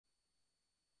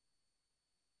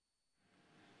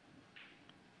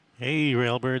Hey,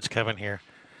 Railbirds, Kevin here.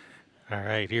 All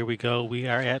right, here we go. We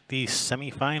are at the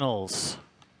semifinals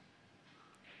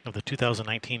of the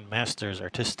 2019 Masters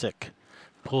Artistic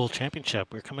Pool Championship.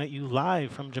 We're coming at you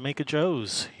live from Jamaica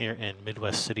Joe's here in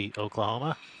Midwest City,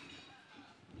 Oklahoma.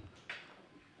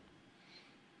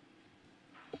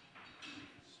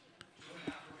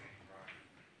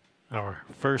 Our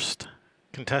first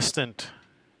contestant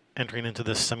entering into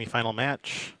this semifinal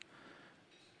match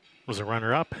was a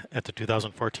runner-up at the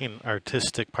 2014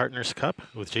 Artistic Partners Cup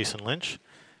with Jason Lynch.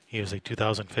 He was a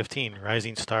 2015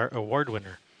 Rising Star Award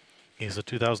winner. He is a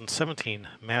 2017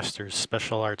 Masters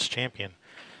Special Arts Champion,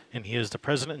 and he is the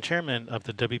president and chairman of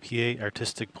the WPA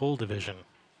Artistic Pool Division.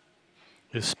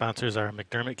 His sponsors are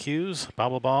McDermott Cues,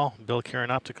 Bobble Ball, Bill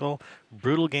Kieran Optical,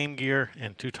 Brutal Game Gear,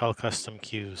 and Too Tall Custom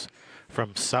Cues.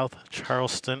 From South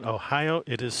Charleston, Ohio,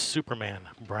 it is Superman,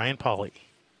 Brian Pauley.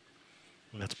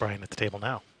 And that's Brian at the table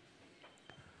now.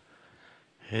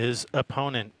 His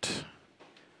opponent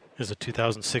is a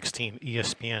 2016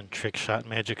 ESPN Trick Shot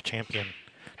Magic Champion,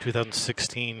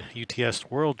 2016 UTS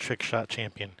World Trick Shot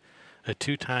Champion, a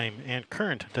two-time and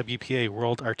current WPA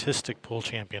World Artistic Pool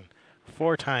Champion,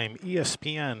 four-time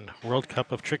ESPN World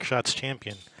Cup of Trick Shots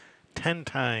Champion,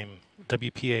 10-time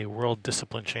WPA World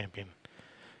Discipline Champion,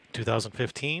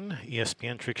 2015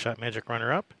 ESPN Trick Shot Magic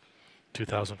runner-up,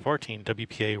 2014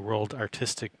 WPA World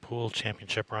Artistic Pool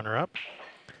Championship runner-up.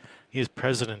 He is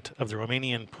president of the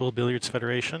Romanian Pool Billiards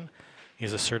Federation. He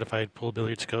is a certified pool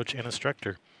billiards coach and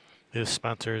instructor. His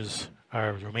sponsors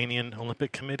are Romanian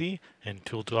Olympic Committee and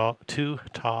Too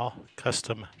Tall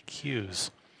Custom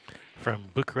Cues. From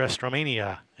Bucharest,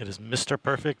 Romania, it is Mr.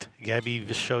 Perfect, Gabi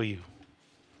Visoiu.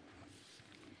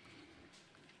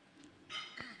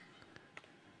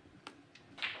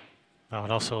 I would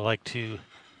also like to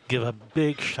give a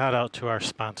big shout out to our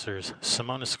sponsors,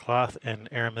 Simonis Cloth and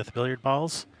Aramith Billiard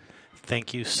Balls.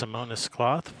 Thank you, Simonis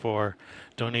Cloth, for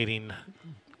donating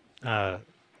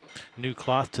new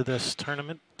cloth to this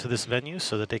tournament, to this venue,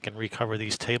 so that they can recover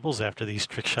these tables after these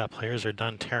trick shot players are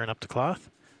done tearing up the cloth.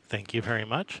 Thank you very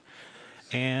much.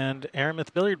 And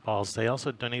Aramith Billiard Balls, they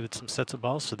also donated some sets of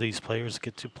balls, so these players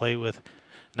get to play with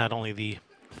not only the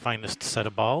finest set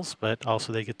of balls, but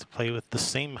also they get to play with the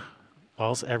same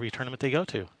balls every tournament they go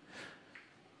to.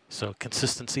 So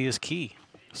consistency is key.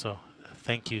 So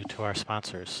thank you to our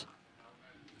sponsors.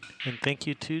 And thank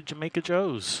you to Jamaica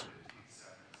Joe's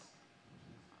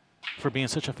for being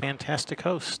such a fantastic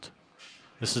host.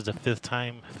 This is the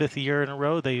fifth year in a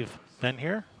row they've been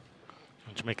here.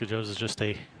 And Jamaica Joe's is just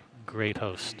a great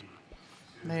host.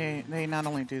 They not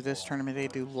only do this tournament, they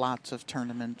do lots of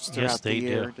tournaments throughout the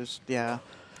year. Do. Just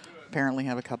apparently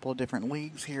have a couple of different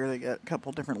leagues here. They got a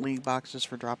couple of different league boxes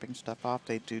for dropping stuff off.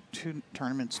 They do 2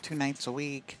 tournaments 2 nights a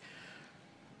week.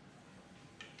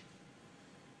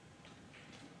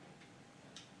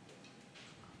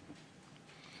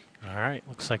 All right,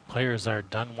 looks like players are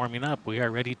done warming up. We are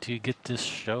ready to get this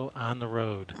show on the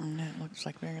road. And it looks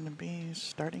like we're going to be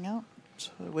starting out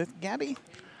with Gabi.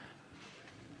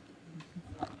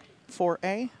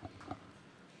 4A.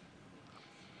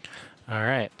 All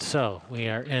right, so we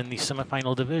are in the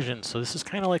semifinal division. So this is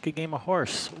kind of like a game of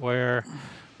horse where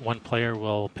one player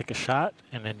will pick a shot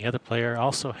and then the other player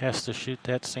also has to shoot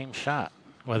that same shot,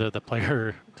 whether the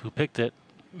player who picked it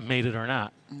made it or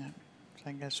not. Yeah. So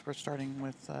I guess we're starting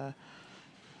with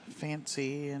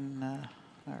Fancy and,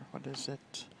 or what is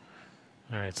it?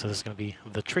 All right, so this is going to be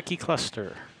the tricky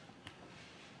cluster.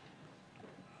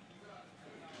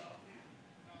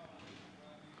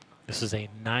 This is a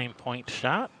 9-point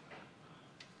shot.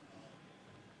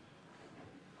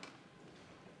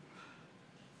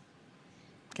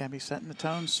 Gabi setting the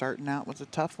tone, starting out with a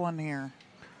tough one here.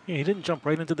 Yeah, he didn't jump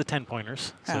right into the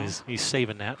 10-pointers, so Oh. he's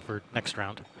saving that for next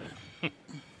round.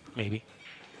 Maybe.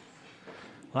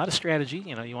 A lot of strategy.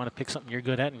 You know, you want to pick something you're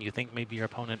good at and you think maybe your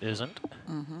opponent isn't.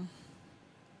 Mm-hmm.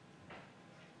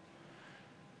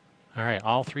 All right,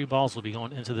 all 3 balls will be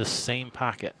going into the same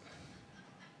pocket.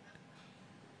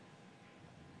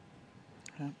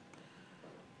 Okay.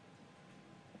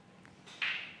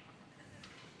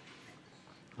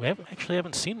 We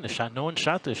haven't seen this shot. No one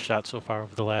shot this shot so far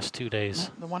over the last 2 days.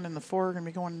 The one in the 4 are going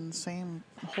to be going in the same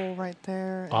hole right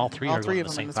there. All 3 are going in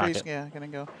of the them same in the threes, pocket. yeah,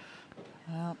 going to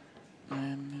go.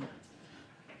 And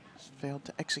failed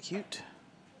to execute.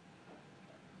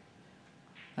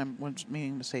 I'm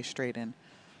meaning to say straight in.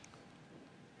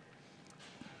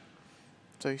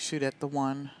 So you shoot at the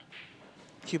 1.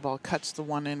 Cue ball cuts the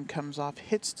 1 in, comes off,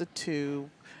 hits the 2.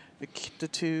 The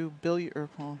 2 billiard,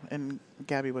 and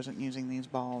Gabi wasn't using these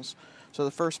balls. So the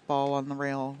first ball on the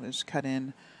rail is cut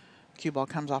in. Cue ball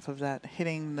comes off of that,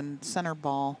 hitting the center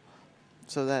ball,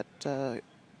 so that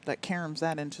that caroms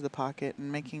that into the pocket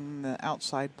and making the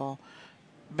outside ball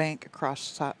bank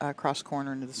across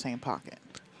corner into the same pocket.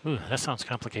 Ooh, that sounds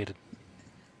complicated.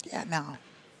 Yeah, now.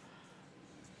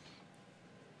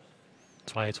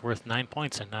 That's why it's worth 9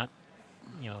 points and not,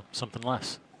 something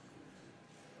less.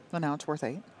 Well, now it's worth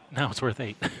 8. Now it's worth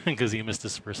 8 because you missed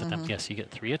this first attempt. Yes, you get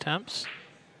 3 attempts.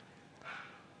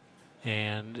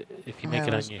 And if you make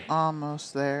it on your...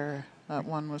 almost there. That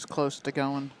one was close to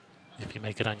going. If you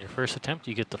make it on your first attempt,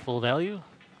 you get the full value.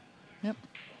 Yep.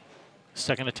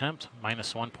 Second attempt,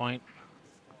 -1 point.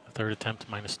 Third attempt,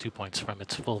 -2 points from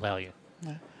its full value.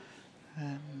 Yeah.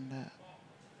 And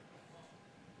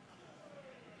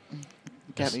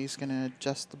Gabi's going to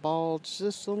adjust the ball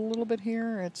just a little bit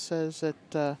here. It says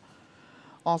that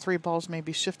all 3 balls may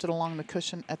be shifted along the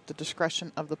cushion at the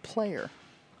discretion of the player.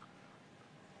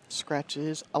 Scratch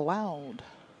is allowed.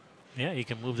 Yeah, you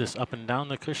can move this up and down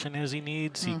the cushion as he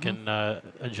needs. He can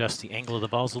adjust the angle of the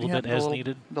balls a little bit as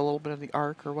needed. The little bit of the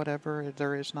arc or whatever.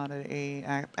 There is not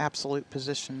a absolute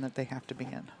position that they have to be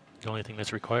in. The only thing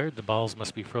that's required, the balls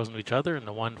must be frozen to each other, and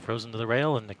the one frozen to the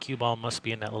rail, and the cue ball must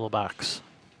be in that little box.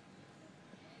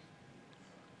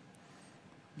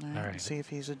 All right. See if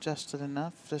he's adjusted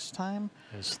enough this time.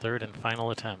 His third and final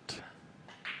attempt.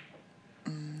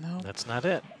 Nope. That's not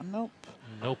it. Nope.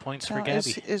 No points for Now,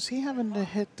 Gabi. is he having to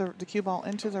hit the cue ball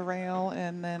into the rail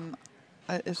and then,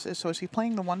 so is he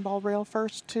playing the 1-ball rail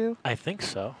first too? I think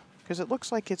so. Because it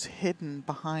looks like it's hidden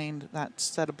behind that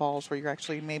set of balls where you're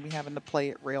actually maybe having to play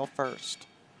it rail first.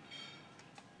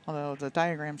 Although the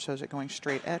diagram shows it going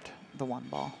straight at the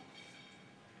 1-ball.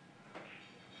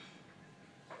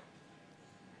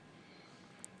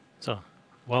 So,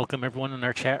 welcome everyone in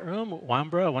our chat room.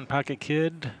 Wambra, One Pocket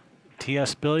Kid,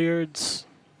 TS Billiards,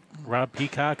 Rob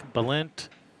Peacock, Balint.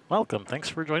 Welcome. Thanks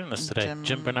for joining us today.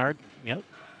 Jim Bernard. Yep.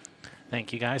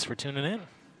 Thank you guys for tuning in.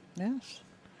 Yes.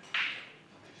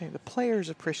 Okay, the players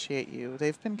appreciate you.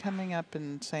 They've been coming up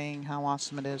and saying how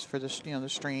awesome it is for the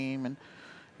stream, and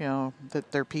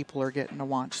that their people are getting to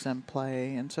watch them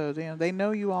play, and so they know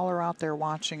you all are out there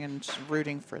watching and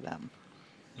rooting for them.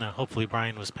 Now, hopefully,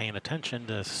 Brian was paying attention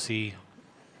to see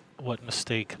what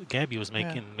mistake Gabi was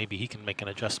making. Yeah. Maybe he can make an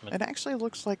adjustment. It actually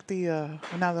looks like now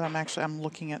that I'm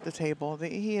looking at the table,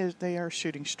 they are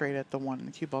shooting straight at the one.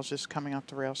 The cue ball's just coming off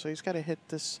the rail, so he's got to hit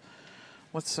this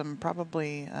with some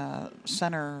probably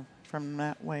center from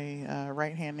that way,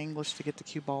 right-hand English to get the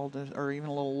cue ball to, or even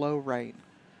a little low right,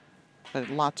 but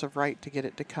lots of right to get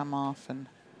it to come off. And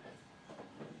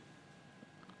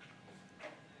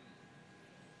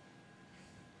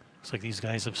looks like these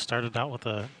guys have started out with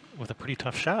a pretty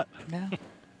tough shot. yeah.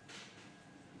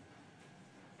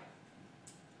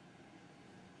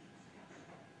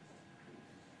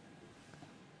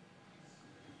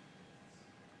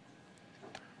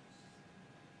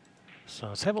 So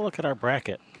let's have a look at our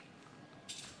bracket.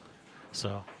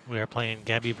 So we are playing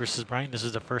Gabi versus Brian. This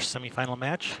is the first semifinal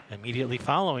match. Immediately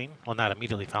following, well, not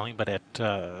immediately following, but at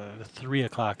 3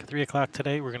 o'clock. 3 o'clock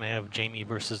today, we're going to have Jamie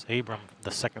versus Abram,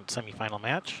 the second semifinal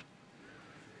match.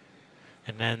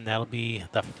 And then that'll be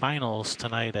the finals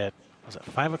tonight at, was it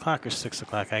 5 o'clock or 6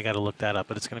 o'clock? I got to look that up,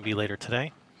 but it's going to be later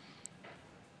today.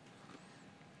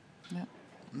 Yeah.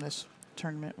 This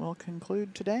tournament will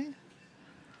conclude today.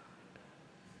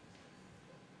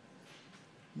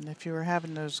 And if you were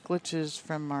having those glitches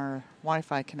from our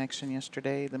Wi-Fi connection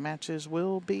yesterday, the matches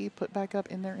will be put back up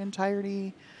in their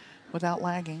entirety without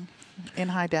lagging in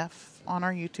high def on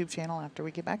our YouTube channel after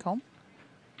we get back home.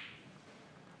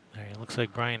 There, it looks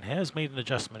like Brian has made an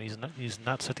adjustment. He's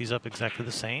not set these up exactly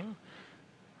the same.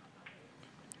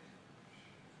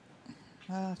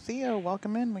 Theo,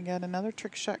 welcome in. We got another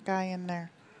trick shot guy in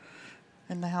there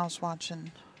in the house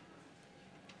watching.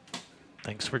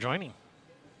 Thanks for joining.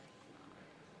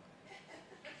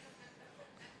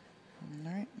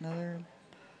 All right,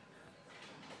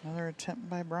 another attempt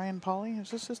by Brian Pauley.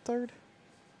 Is this his third?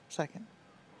 Second?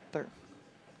 Third.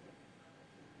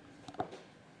 I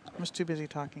was too busy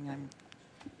talking.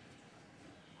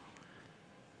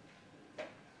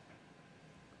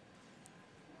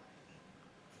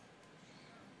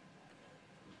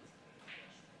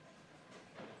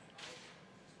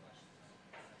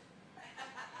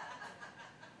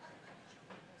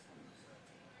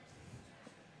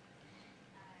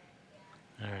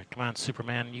 All right, come on,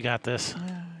 Superman, you got this.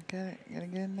 Yeah, gotta get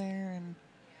in there and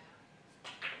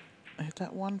hit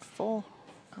that one full.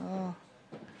 Oh.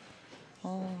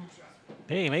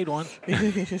 Hey, made one.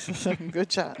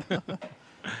 Good shot. All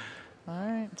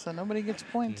right, so nobody gets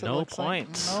points. No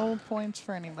points. Like. No points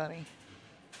for anybody.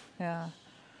 Yeah,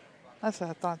 that's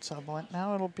what I thought so. But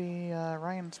now it'll be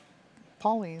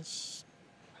Pauley's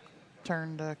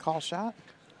turn to call shot.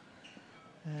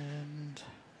 And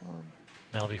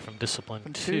That'll be from Discipline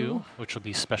From 2, two. which will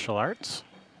be Special Arts.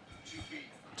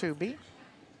 2B.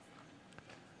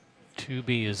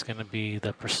 2B is going to be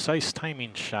the precise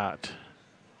timing shot.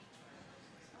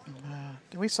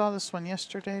 We saw this one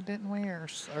yesterday, didn't we?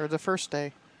 Or the first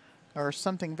day? Or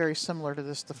something very similar to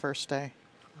this the first day.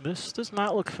 This does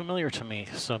not look familiar to me,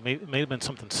 so it may have been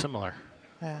something similar.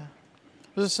 Yeah.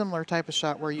 It was a similar type of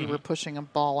shot where you were pushing a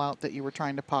ball out that you were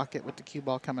trying to pocket with the cue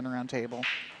ball coming around table.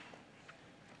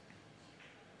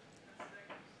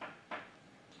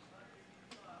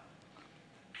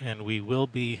 And we will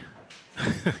be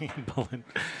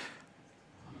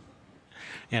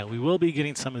yeah, we will be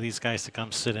getting some of these guys to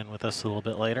come sit in with us a little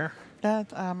bit later.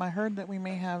 I heard that we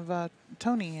may have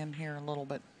Tony in here a little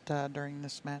bit during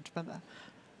this match, but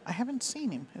I haven't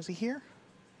seen him. Is he here?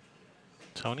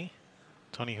 Tony?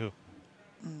 Tony who?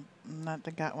 Not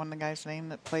the guy, one of the guys' name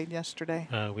that played yesterday.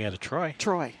 We had a Troy.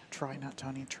 Troy, not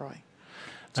Tony. Troy. All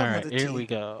Something right, with a here T. we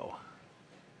go.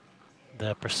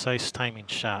 The precise timing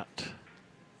shot,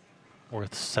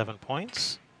 worth 7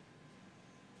 points.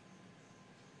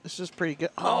 This is pretty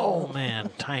good. Oh man,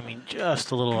 timing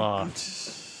just a little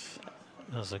off.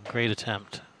 That was a great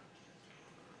attempt.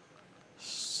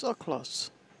 So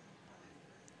close.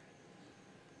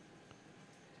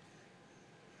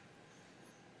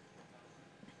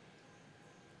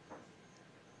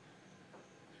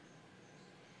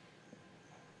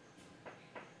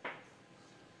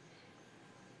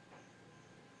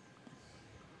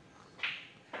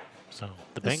 So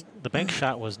the bank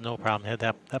shot was no problem. Had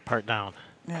that part down.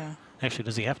 Yeah. Actually,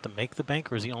 does he have to make the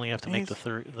bank, or does he only have to make the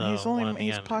He's one at the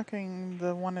he's end? pocketing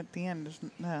the one at the end.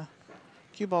 Yeah.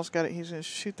 Cue ball's got it. He's going to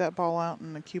shoot that ball out,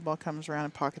 and the cue ball comes around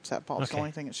and pockets that ball. It's the Okay.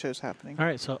 only thing it shows happening. All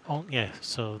right, so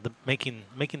so the making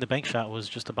the bank shot was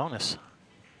just a bonus.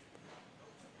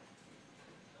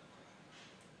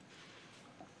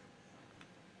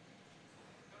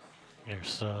 Here,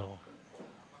 so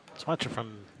let's watch it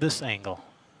from this angle,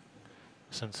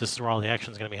 since this is where all the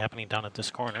action is going to be happening down at this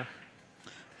corner.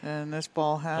 And this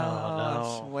ball has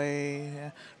Oh, no.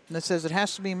 way. And it says it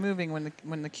has to be moving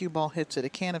when the cue ball hits it.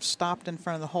 It can't have stopped in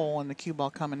front of the hole and the cue ball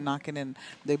come and knock it in.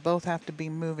 They both have to be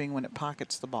moving when it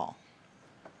pockets the ball.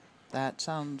 That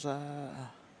sounds.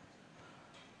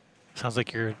 Sounds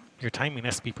like your timing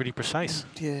has to be pretty precise.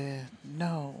 Yeah.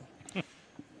 No.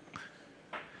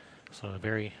 So a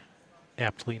very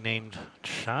aptly named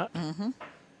shot. I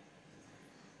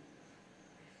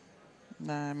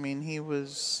mean, he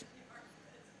was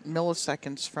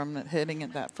milliseconds from it hitting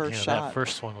it that first Yeah, shot. that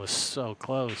first one was so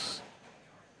close.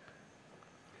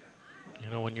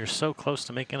 You know, when you're so close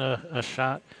to making a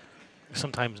shot,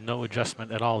 sometimes no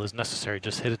adjustment at all is necessary.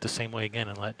 Just hit it the same way again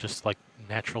and let just like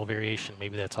natural variation.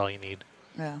 Maybe that's all you need.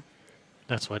 Yeah.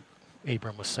 That's what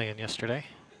Abram was saying yesterday.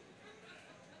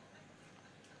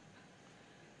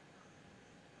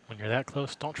 When you're that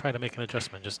close, don't try to make an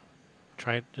adjustment. Just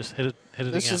try it. Just hit it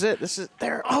again. This is it. This is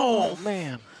there. Oh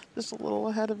man! Just a little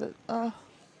ahead of it. All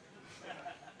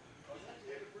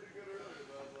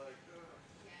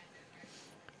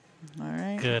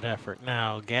right. Good effort.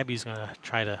 Now Gabi's going to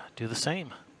try to do the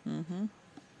same.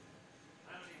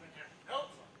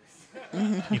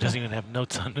 He doesn't even have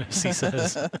notes on this, he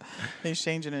says. He's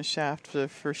changing his shaft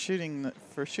for shooting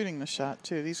the shot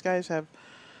too. These guys have,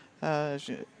 as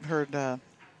you heard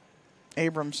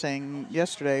Abram saying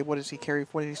yesterday, what does he carry?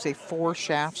 What did he say? 4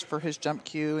 shafts for his jump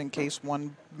cue in case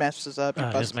one messes up.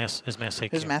 His mass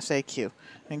AQ. His mass AQ,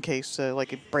 in case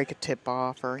like it break a tip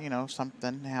off or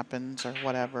something happens or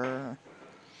whatever.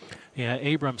 Yeah,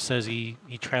 Abram says he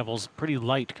travels pretty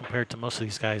light compared to most of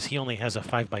these guys. He only has a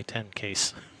 5x10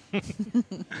 case.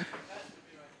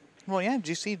 Well, yeah. Did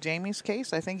you see Jamie's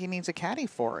case? I think he needs a caddy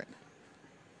for it.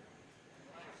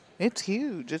 It's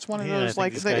huge. It's one of Yeah, I those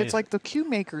think it's like the cue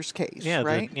maker's case, Yeah,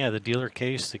 right? the dealer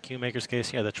case, the cue maker's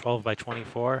case. Yeah, the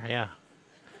 12x24. Yeah,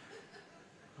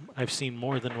 I've seen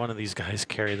more than one of these guys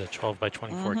carry the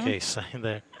 12x24 case.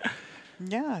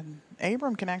 Yeah,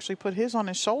 Abram can actually put his on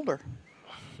his shoulder.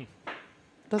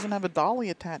 Doesn't have a dolly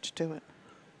attached to it.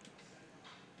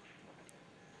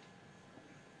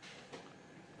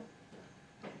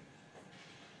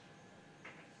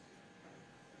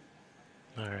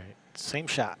 All right, same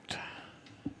shot.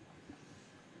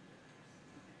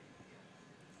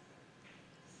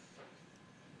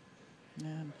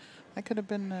 And that could have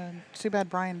been too bad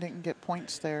Brian didn't get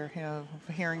points there.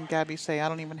 Hearing Gabi say, I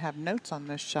don't even have notes on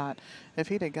this shot. If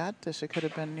he'd have got this, it could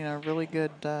have been, really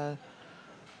good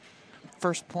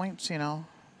first points,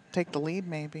 take the lead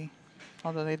maybe.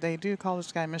 Although they do call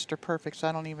this guy Mr. Perfect, so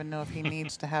I don't even know if he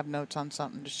needs to have notes on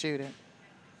something to shoot it.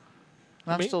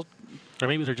 And I'm still. Or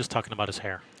maybe they're just talking about his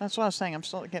hair. That's what I was saying. I'm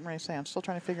still getting ready to say. I'm still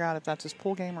trying to figure out if that's his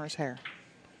pool game or his hair.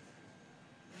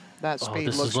 That speed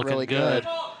this looks is looking really good.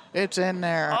 It's in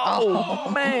there. Oh,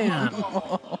 man.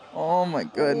 Oh, my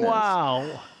goodness.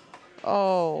 Wow.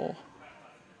 Oh.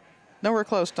 Nowhere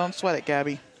close. Don't sweat it,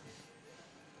 Gabi.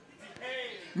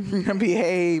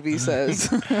 Behave, he says.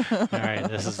 All right,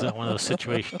 this is one of those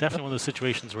situations, definitely one of those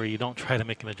situations where you don't try to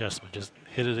make an adjustment. Just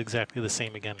hit it exactly the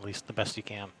same again, at least the best you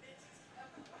can.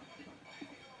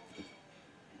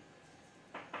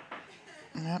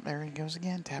 Yep, there he goes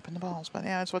again, tapping the balls. But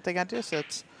yeah, that's what they got to do. So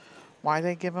it's why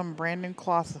they give him brand new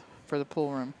cloth for the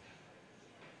pool room.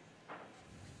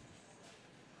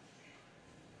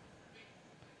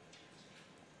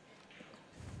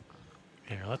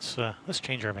 Here, let's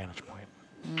change our vantage point.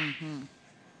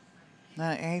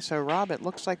 Hey, so Rob, it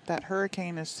looks like that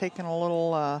hurricane is taking a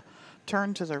little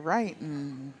turn to the right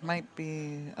and might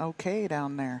be okay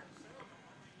down there.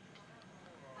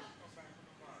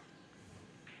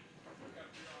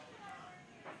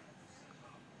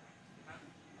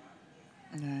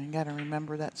 Yeah, you got to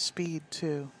remember that speed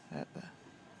too.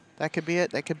 That could be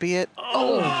it. That could be it.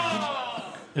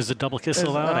 Oh! Is the double kiss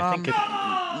allowed? I think it.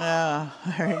 Yeah,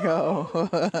 there you go.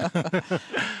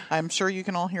 I'm sure you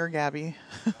can all hear Gabi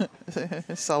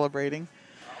celebrating.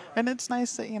 And it's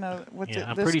nice that,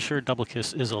 I'm pretty sure double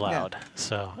kiss is allowed. Yeah.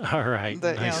 So, all right,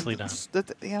 nicely done.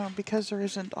 Because there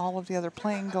isn't all of the other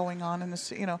playing going on in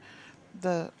this,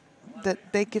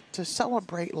 that they get to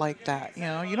celebrate like that.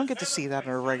 You don't get to see that at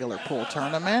a regular pool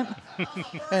tournament.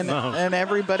 And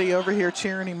everybody over here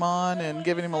cheering him on and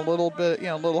giving him a little bit,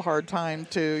 a little hard time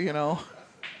too,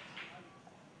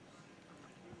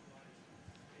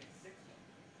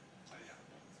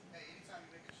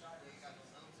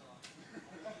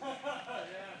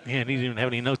 Yeah, he didn't even have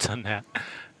any notes on that.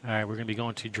 All right, we're going to be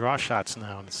going to draw shots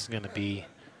now. This is going to be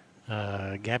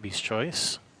Gabi's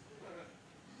choice.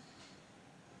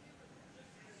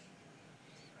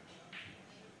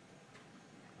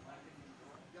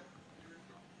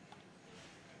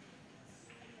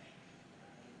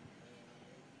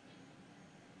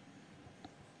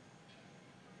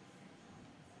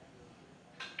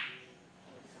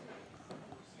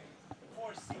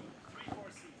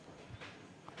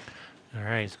 All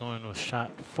right, he's going with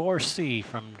shot 4C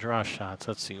from draw shots.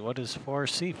 Let's see, what is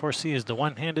 4C? 4C is the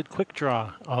one-handed quick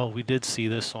draw. Oh, we did see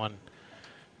this one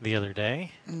the other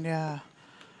day. Yeah.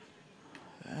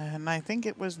 And I think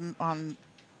it was on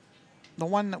the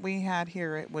one that we had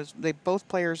here. It was both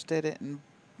players did it, and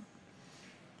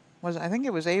I think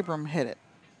it was Abram hit it,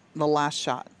 the last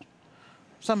shot.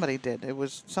 Somebody did. It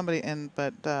was somebody,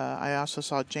 but I also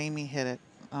saw Jamie hit it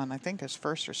on I think his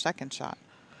first or second shot.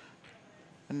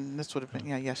 And this would have been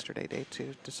yesterday, day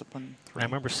 2, discipline 3. I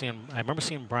remember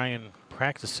seeing Brian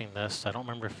practicing this. I don't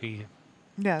remember if he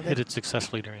hit it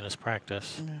successfully during this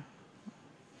practice. Yeah.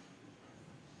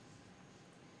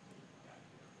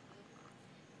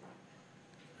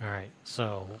 All right,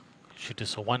 so shoot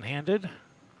this a one-handed.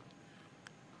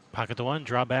 Pocket the 1,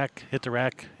 draw back, hit the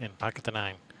rack, and pocket the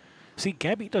 9. See,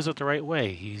 Gabi does it the right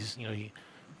way. He's he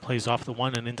plays off the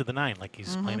 1 and into the 9 like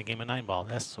he's playing a game of 9-ball.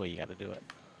 That's the way you got to do it.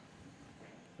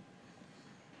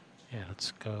 Yeah,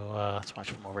 let's go. Let's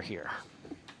watch from over here.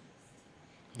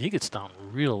 He gets down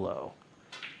real low.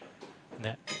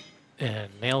 And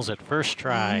nails it first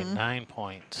try, 9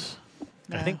 points.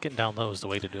 Yeah. I think getting down low is the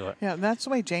way to do it. Yeah, that's the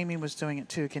way Jamie was doing it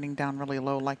too, getting down really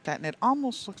low like that. And it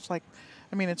almost looks like,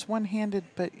 it's one-handed,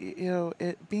 but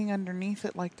it being underneath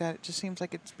it like that, it just seems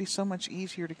like it'd be so much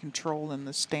easier to control than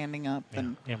the standing up.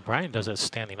 Yeah. And Brian does it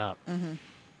standing up.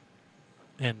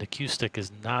 And the cue stick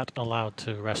is not allowed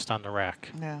to rest on the rack.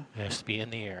 Yeah. It has to be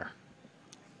in the air.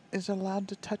 Is it allowed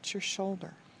to touch your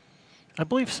shoulder? I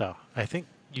believe so. I think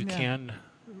you can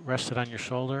rest it on your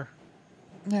shoulder.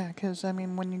 Yeah, because,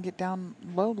 when you get down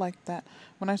low like that,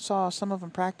 when I saw some of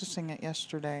them practicing it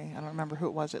yesterday, I don't remember who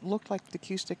it was, it looked like the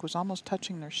cue stick was almost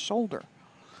touching their shoulder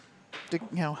to,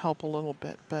 help a little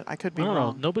bit, but I could be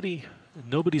wrong. No,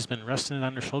 nobody's been resting it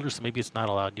on their shoulders, so maybe it's not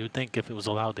allowed. You would think if it was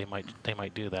allowed, they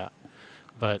might do that.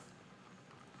 But,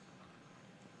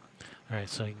 all right,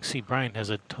 so you can see Brian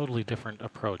has a totally different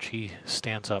approach. He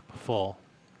stands up full.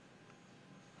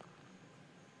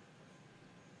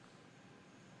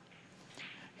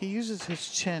 He uses his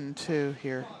chin, too,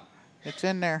 here. It's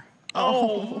in there.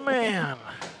 Oh, man.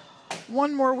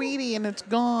 One more weedy and it's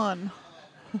gone.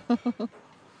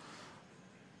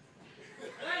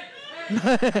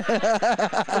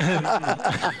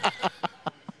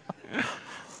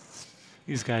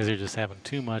 These guys are just having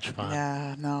too much fun.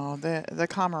 Yeah, no, the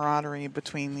camaraderie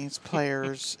between these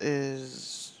players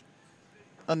is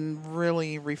a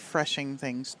really refreshing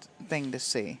thing to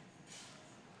see.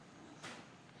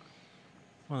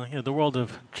 Well, you know, the world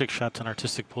of trick shots and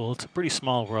artistic pool, it's a pretty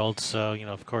small world, so, you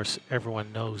know, of course,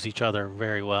 everyone knows each other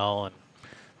very well, and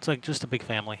it's like just a big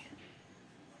family.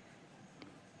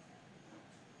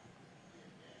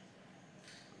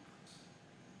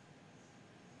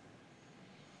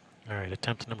 All right,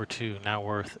 attempt number 2, now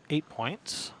worth 8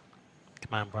 points.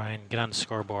 Come on, Brian, get on the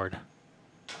scoreboard.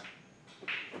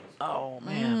 Oh,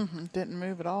 man. Didn't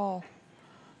move at all.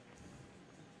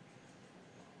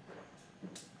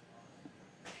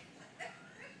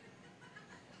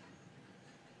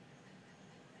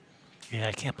 Yeah,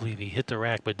 I can't believe he hit the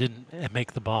rack but didn't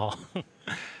make the ball.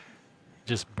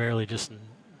 Just barely just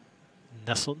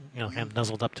nestled, you know, kind of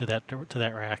nuzzled up to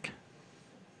that rack.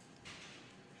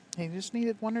 He just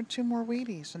needed 1 or 2 more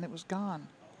Wheaties, and it was gone.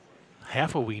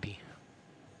 Half a Wheatie.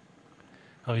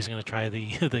 Oh, he's going to try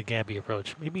the the Gabi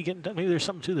approach. Maybe there's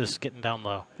something to this getting down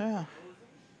low. Yeah.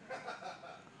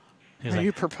 He's Are like,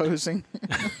 you proposing?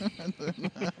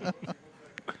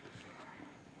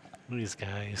 these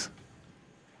guys.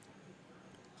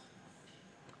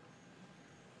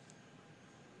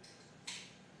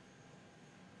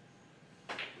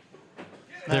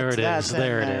 There it is.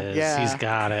 There it is. Yeah. He's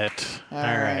got it. All All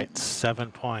right. right.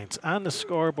 7 points on the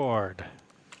scoreboard.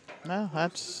 No,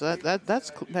 that's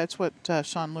what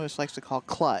Sean Lewis likes to call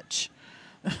clutch.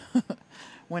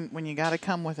 when you got to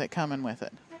come with it, coming with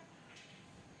it.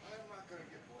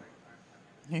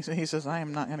 He says, I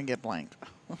am not going to get blanked.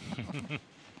 All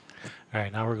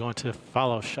right, now we're going to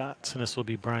follow shots, and this will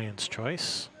be Brian's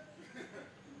choice.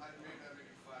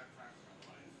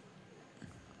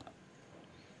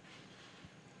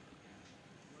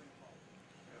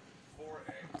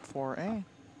 For A.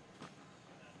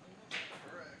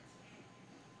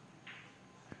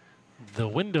 The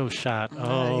window shot.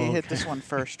 Oh, He hit this one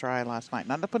first try last night.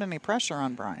 Not to put any pressure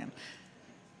on Brian,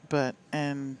 but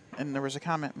and there was a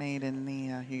comment made in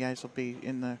the you guys will be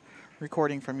in the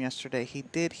recording from yesterday. He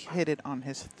did hit it on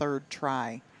his 3rd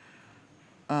try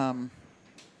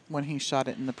when he shot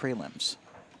it in the prelims.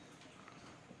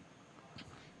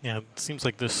 Yeah, it seems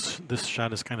like this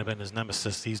shot has kind of been his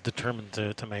nemesis. He's determined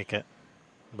to make it,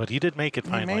 but he did make it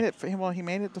finally. He made it. Well, he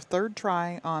made it the 3rd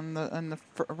try on the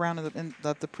round of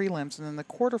the prelims, and then the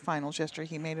quarterfinals yesterday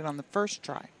he made it on the 1st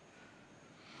try.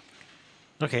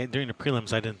 Okay, during the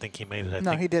prelims, I didn't think he made it. I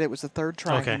No, think he did. It was the 3rd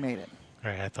try Okay. he made it.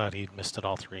 All right, I thought he'd missed it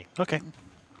all 3. Okay.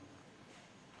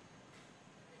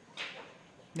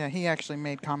 Yeah, he actually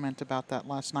made comment about that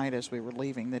last night as we were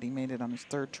leaving, that he made it on his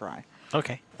 3rd try.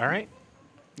 Okay. All right.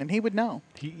 And he would know.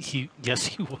 Yes,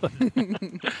 he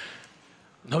would.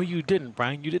 No, you didn't,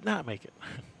 Brian. You did not make it.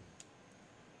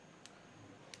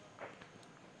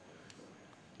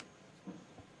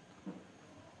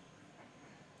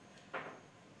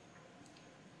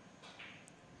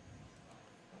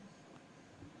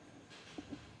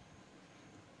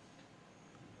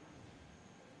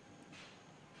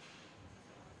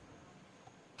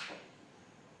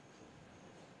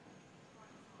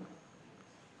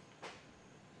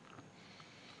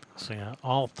 So yeah,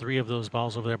 all 3 of those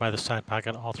balls over there by the side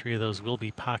pocket, all 3 of those will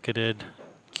be pocketed.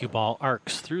 Cue ball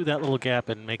arcs through that little gap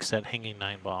and makes that hanging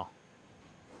 9 ball.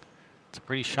 It's a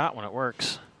pretty shot when it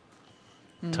works.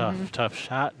 Tough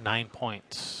shot, 9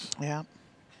 points. Yeah.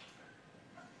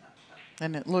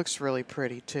 And it looks really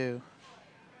pretty, too.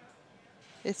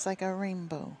 It's like a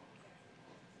rainbow.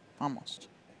 Almost.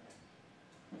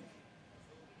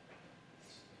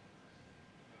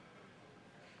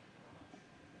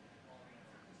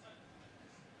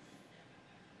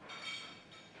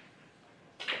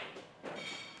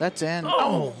 That's in.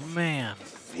 Oh, man.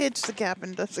 Hits the gap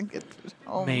and doesn't get.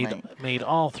 Oh, Made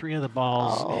all 3 of the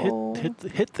balls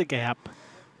hit the gap.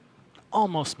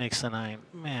 Almost makes the 9.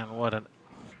 Man, what an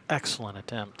excellent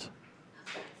attempt.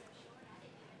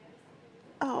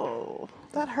 Oh,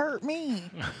 that hurt me.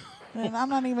 And I'm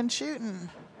not even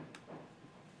shooting.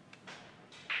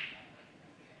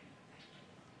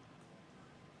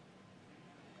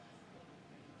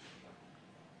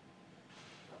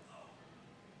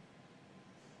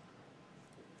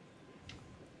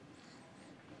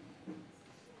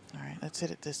 All right, let's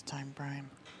hit it this time, Brian.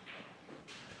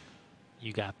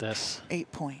 You got this. 8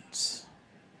 points.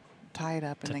 Tie it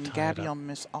up, and then tie it Gabi up. will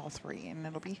miss all 3, and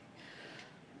it'll be.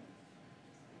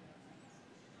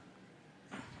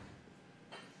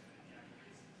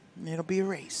 It'll be a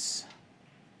race.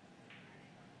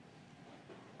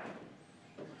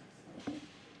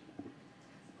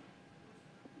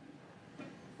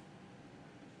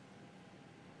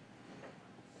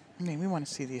 I mean, we want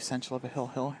to see the essential of a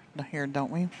hill here, don't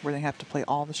we? Where they have to play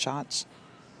all the shots.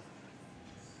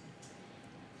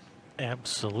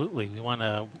 Absolutely. We want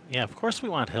to, yeah, of course we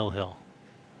want Hill.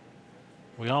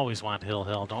 We always want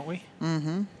Hill, don't we?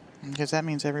 Mm-hmm. Because that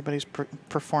means everybody's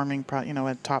performing,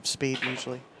 at top speed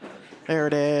usually. There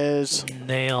it is.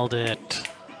 Nailed it.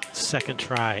 Second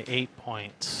try, 8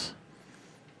 points.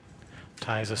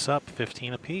 Ties us up,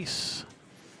 15 apiece.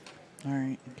 All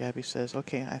right. Gabby says,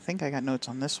 okay, I think I got notes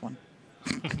on this one.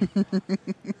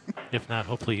 If not,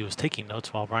 hopefully he was taking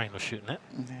notes while Brian was shooting it.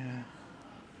 Yeah.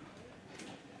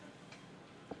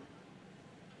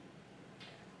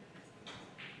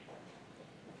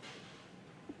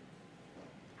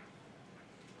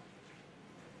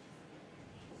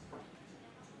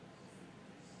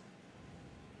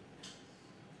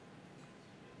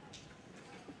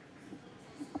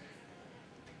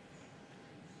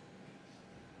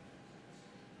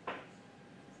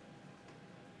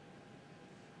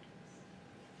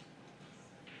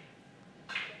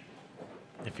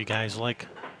 If you guys like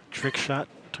trick shot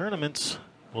tournaments,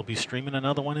 we'll be streaming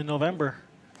another one in November.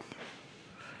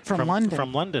 From London.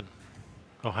 From London,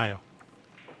 Ohio.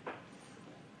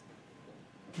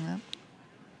 Yep.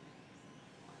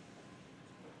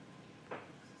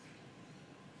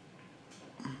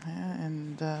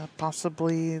 And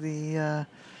possibly the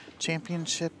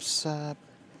championships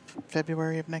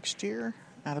February of next year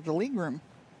out of the league room.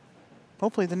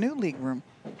 Hopefully the new league room.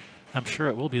 I'm sure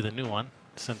it will be the new one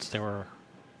since they were,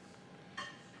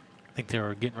 I think they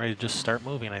were getting ready to just start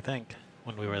moving, I think,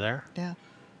 when we were there. Yeah.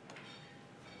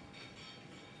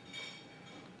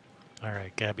 All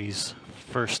right, Gabby's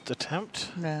first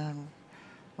attempt. And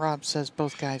Rob says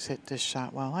both guys hit this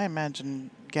shot well. I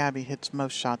imagine Gabi hits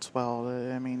most shots well.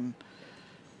 I mean,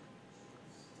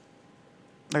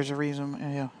 there's a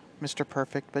reason, Mr.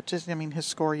 Perfect. But just, his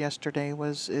score yesterday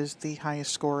is the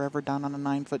highest score ever done on a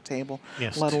 9-foot table.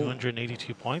 Yes,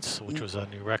 282 points, which was a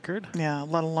new record. Yeah,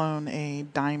 let alone a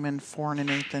diamond 4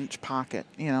 1/8 inch pocket.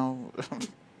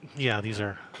 Yeah, these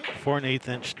are 4 1/8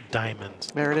 inch diamonds.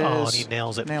 There it is. Oh, and he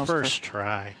nails it first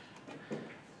try.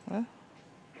 Well,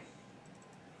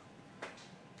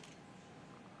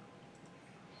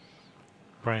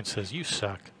 Brian says, you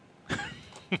suck.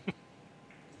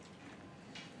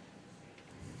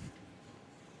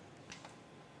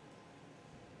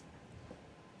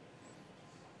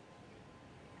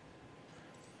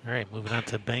 All right, moving on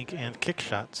to bank and kick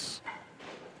shots.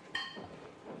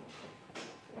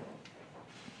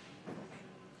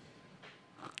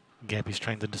 Gabby's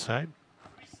trying to decide.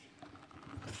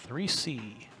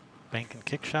 3C, bank and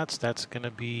kick shots. That's going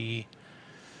to be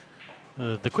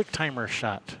the quick timer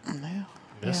shot. yeah.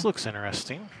 This looks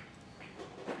interesting.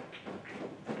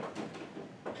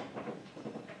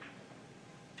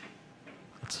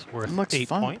 It's worth 8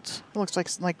 fun. points. It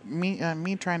looks like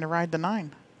me trying to ride the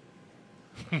 9.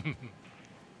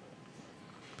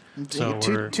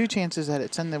 So two chances at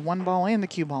it. Send the 1 ball and the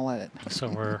cue ball at it. So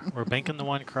we're banking the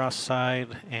 1 cross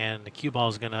side, and the cue ball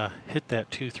is going to hit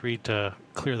that 2-3 to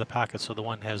clear the pocket, so the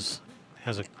 1 has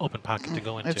an open pocket to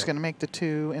go into. It's going to make the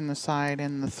 2 in the side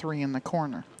and the 3 in the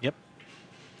corner. Yep.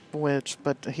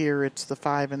 But here it's the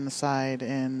 5 in the side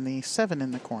and the 7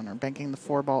 in the corner. Banking the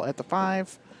 4 ball at the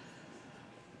 5.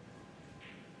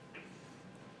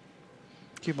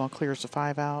 Cue ball clears the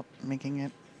 5 out, making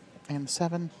it and the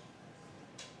 7.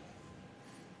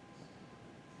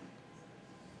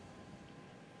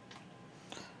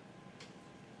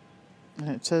 And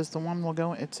it says the 1 will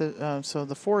go. So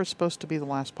the 4 is supposed to be the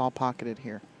last ball pocketed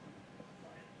here.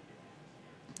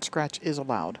 Scratch is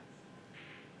allowed.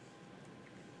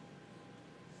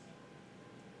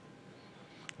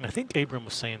 And I think Abram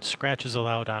was saying scratch is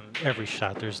allowed on every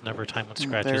shot. There's never a time when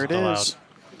scratch There isn't it allowed. is.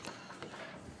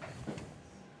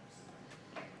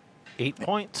 8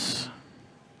 points.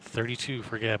 32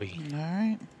 for Gabby. All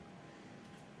right.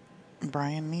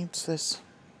 Brian needs this.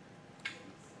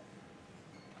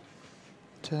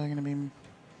 So going to be.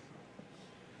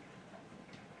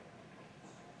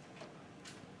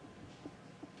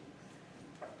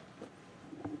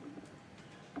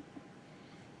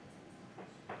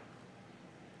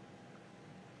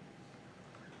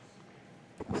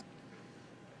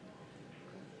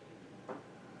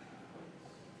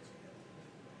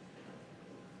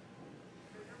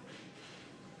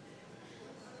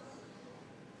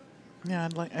 Yeah,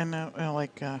 I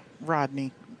like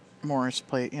Rodney Morris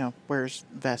wears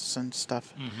vests and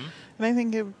stuff. Mm-hmm. And I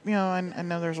think, I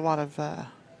know there's a lot of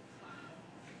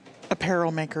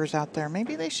apparel makers out there.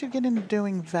 Maybe they should get into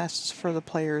doing vests for the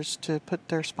players to put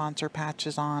their sponsor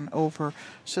patches on over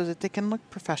so that they can look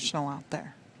professional out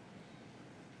there.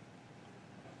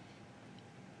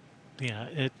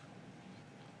 Yeah,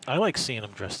 I like seeing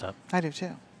them dressed up. I do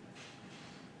too.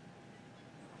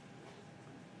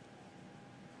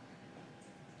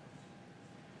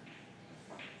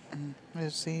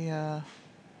 Is the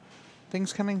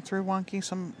things coming through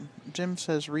wonky? Jim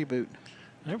says reboot.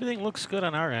 Everything looks good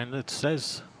on our end. It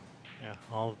says, yeah,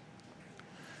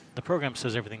 the program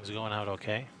says everything's going out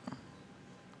okay.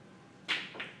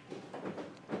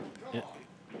 It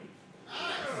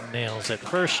nails it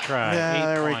first try.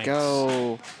 Yeah, 8 there points. we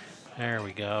go. There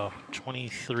we go.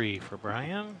 23 for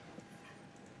Brian.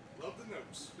 Love the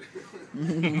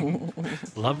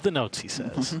notes. Love the notes, he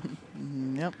says.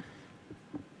 Yep.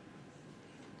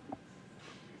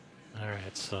 All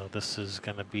right, so this is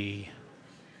going to be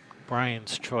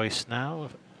Brian's choice now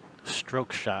of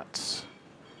stroke shots.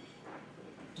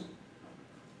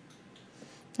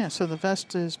 Yeah, so the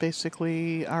vest is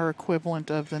basically our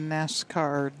equivalent of the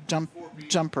NASCAR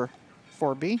jumper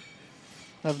 4B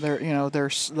of their,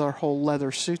 their whole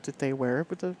leather suit that they wear,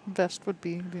 but the vest would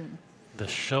be The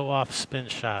show-off spin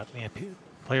shot. Man,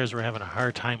 players were having a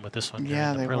hard time with this one.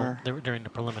 Yeah, they were. During the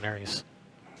preliminaries.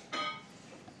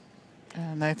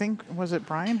 And I think, was it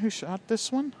Brian who shot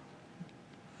this one?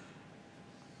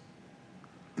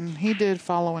 And he did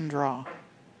follow and draw.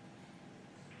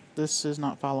 This is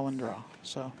not follow and draw,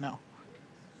 so no.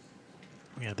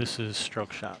 Yeah, this is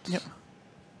stroke shots. Yep.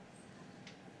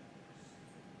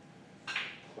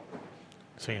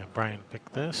 So yeah, Brian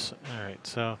picked this. All right,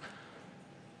 so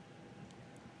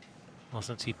well,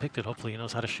 since he picked it, hopefully he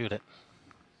knows how to shoot it.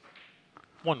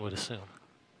 One would assume.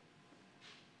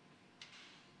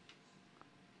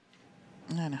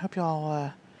 And I hope you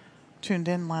all tuned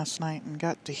in last night and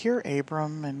got to hear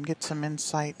Abram and get some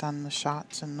insight on the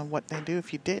shots and what they do.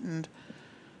 If you didn't,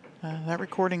 that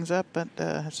recording's up, but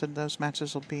I said those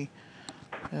matches will be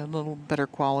a little better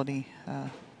quality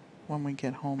when we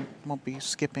get home. Won't be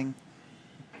skipping.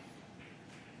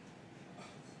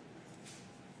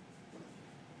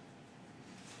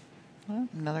 Well,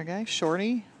 another guy,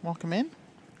 Shorty, welcome in.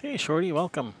 Hey, Shorty,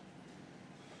 welcome.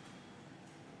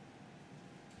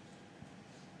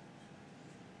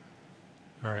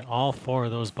 All right, all 4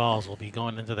 of those balls will be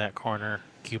going into that corner.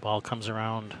 Cue ball comes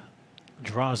around,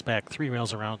 draws back 3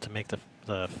 rails around to make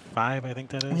the 5, I think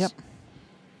that is. Yep.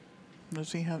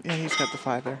 Does he have? Yeah, he's got the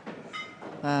 5 there.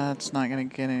 It's not going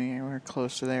to get anywhere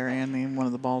close to there, and one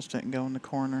of the balls didn't go in the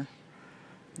corner.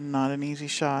 Not an easy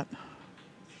shot.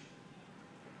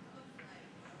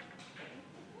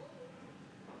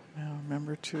 Now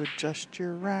remember to adjust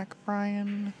your rack,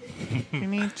 Brian. You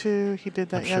need to. He did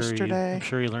that yesterday. I'm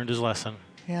sure he learned his lesson.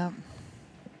 Yeah.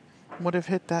 Would have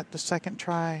hit that the second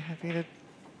try if he'd have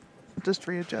just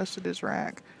readjusted his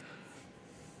rack.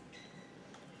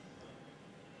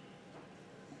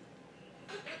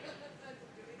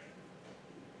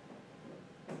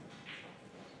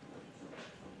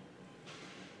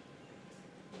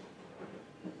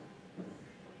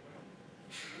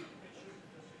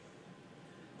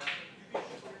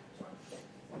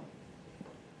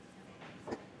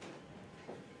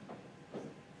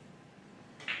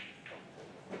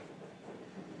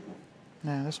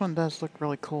 Yeah, this one does look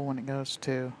really cool when it goes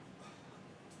to.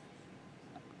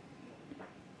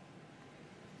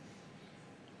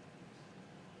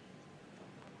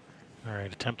 All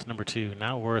right, attempt number 2,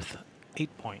 now worth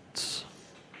 8 points.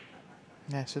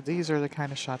 Yeah, so these are the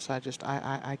kind of shots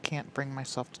I can't bring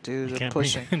myself to do. You The can't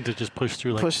pushing, bring to just push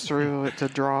through like push through it to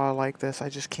draw like this. I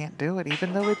just can't do it,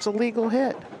 even though it's a legal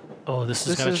hit. Oh, this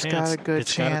has This got a chance. has got a good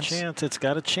It's chance. got a chance. It's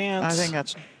got a chance. I think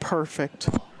that's perfect.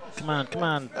 Come on, come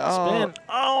on. Oh, Spin.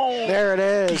 Oh, there it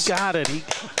is. He got it.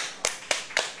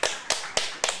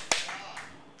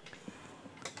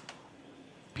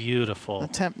 Beautiful.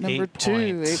 Attempt number 8 2,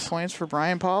 points. 8 points for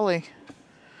Brian Pauley.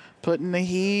 Putting the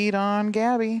heat on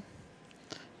Gabi.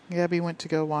 Gabi went to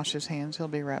go wash his hands. He'll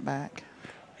be right back.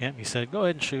 Yeah, he said, go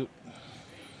ahead and shoot.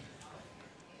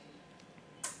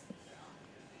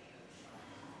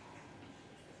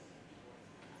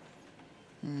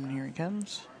 And here he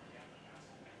comes.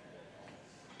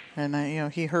 And,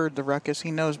 he heard the ruckus.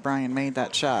 He knows Brian made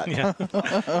that shot. Yeah.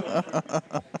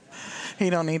 He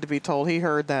don't need to be told. He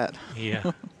heard that.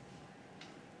 Yeah.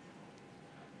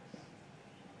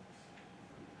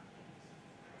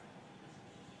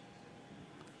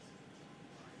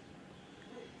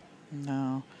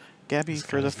 No. Gabi, This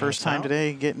for the guy's first notes time out.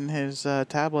 today, getting his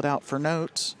tablet out for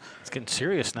notes. It's getting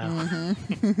serious now.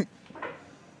 Mm-hmm.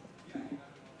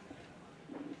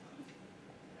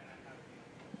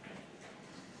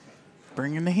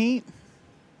 Bringing the heat.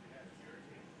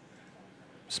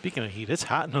 Speaking of heat, it's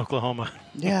hot in Oklahoma.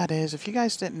 Yeah, it is. If you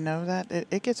guys didn't know that,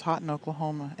 it gets hot in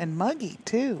Oklahoma. And muggy,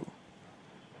 too.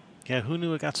 Yeah, who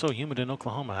knew it got so humid in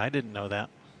Oklahoma? I didn't know that.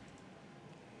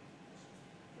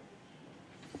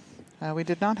 We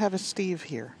did not have a Steve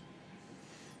here.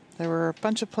 There were a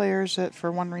bunch of players that,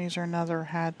 for one reason or another,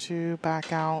 had to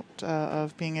back out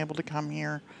of being able to come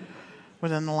here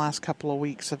within the last couple of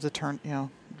weeks of the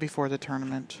before the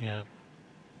tournament. Yeah.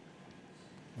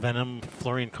 Venom,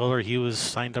 Florian Kohler, he was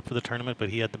signed up for the tournament, but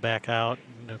he had to back out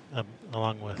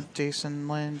along with Jason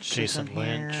Lynch. Jason isn't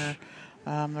Lynch. Here.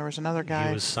 There was another guy.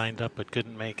 He was signed up but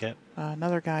couldn't make it.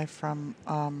 Another guy from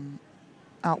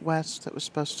out west that was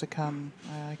supposed to come.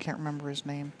 I can't remember his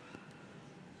name.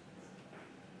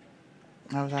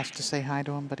 I was asked to say hi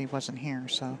to him, but he wasn't here,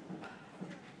 so.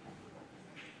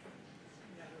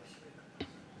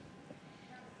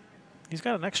 He's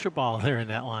got an extra ball there in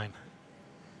that line.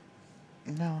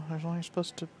 No, there's only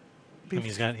supposed to be. I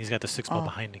mean, he's got the 6 ball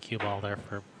behind the cue ball there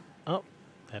for. Oh,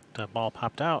 that ball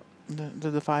popped out. Did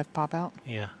the 5 pop out?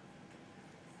 Yeah.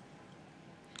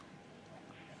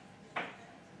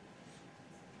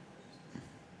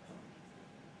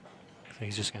 So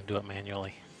he's just going to do it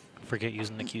manually. Forget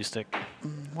using the cue stick.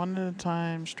 One at a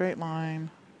time, straight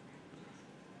line.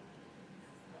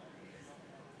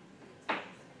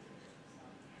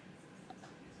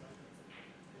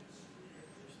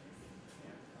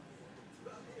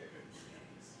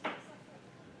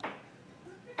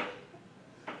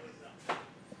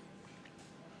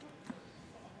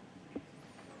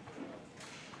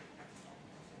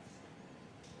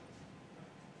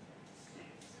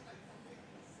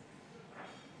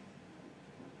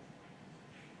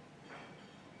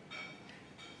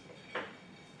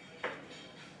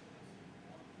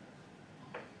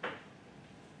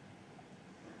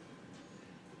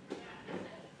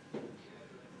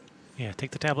 Yeah,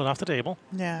 take the tablet off the table.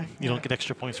 Yeah. You don't get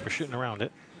extra points for shooting around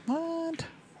it. What?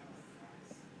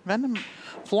 Venom.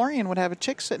 Florian would have a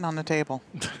chick sitting on the table.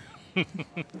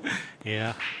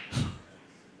 Yeah.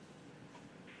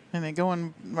 And they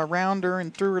going around her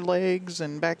and through her legs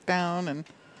and back down and.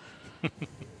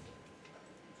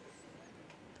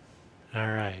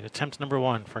 All right, attempt number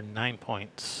 1 for 9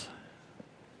 points.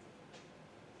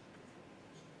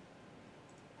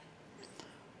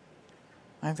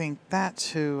 I think that's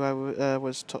who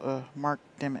was Mark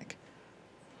Dimmick.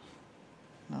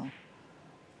 No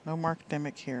Mark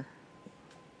Dimmick here.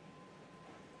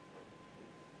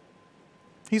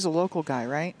 He's a local guy,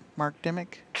 right? Mark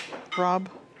Dimmick, Rob?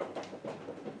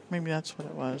 Maybe that's what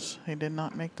it was. He did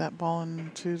not make that ball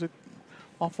into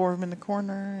all 4 of them in the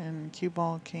corner, and cue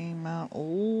ball came out a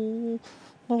little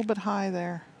bit high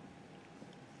there.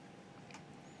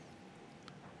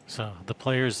 So the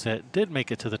players that did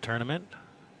make it to the tournament,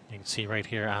 you can see right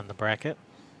here on the bracket.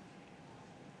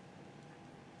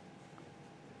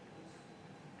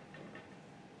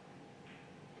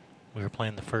 We were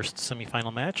playing the first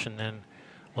semifinal match, and then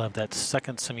we'll have that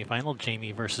second semifinal,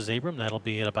 Jamie versus Abram. That'll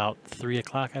be at about 3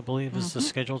 o'clock, I believe, is the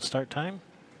scheduled start time.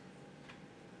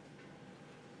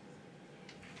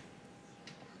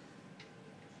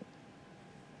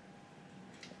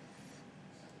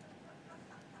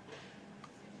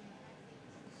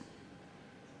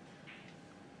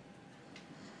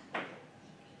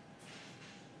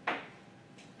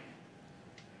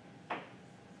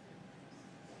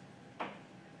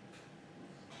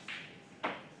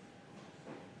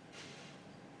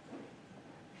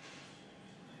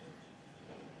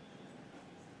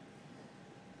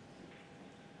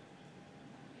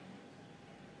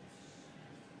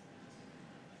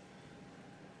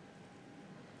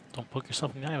 Don't poke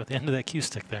yourself in the eye with the end of that cue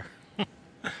stick there.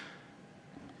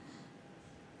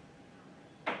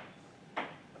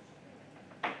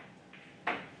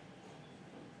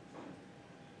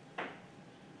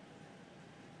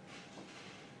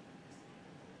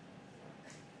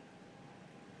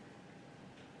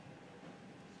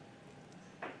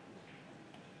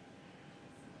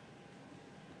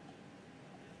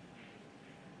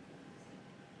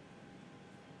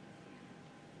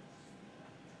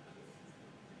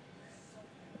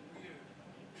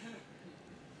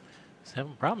 He's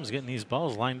having problems getting these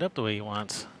balls lined up the way he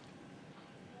wants.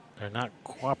 They're not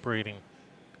cooperating.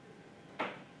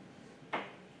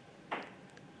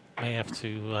 May have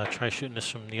to try shooting this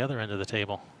from the other end of the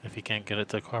table if he can't get it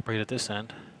to cooperate at this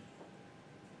end.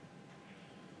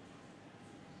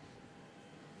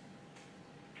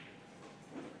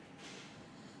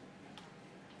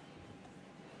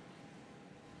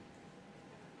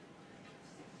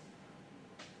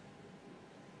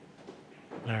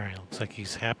 All right, looks like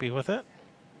he's happy with it.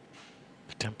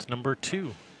 Attempt number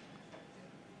 2,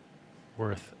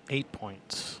 worth 8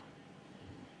 points.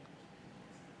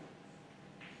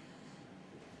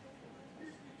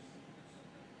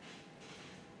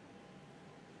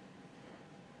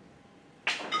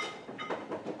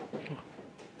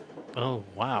 Oh,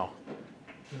 wow.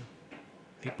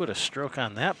 He put a stroke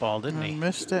on that ball, didn't he?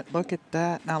 Missed it. Look at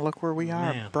that. Now look where we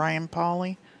are. Man. Brian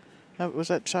Pauley. Was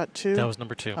that shot 2? That was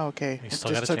number 2. Okay. He It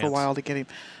still just got a took a chance. while to get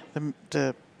him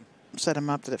to set him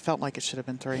up that it felt like it should have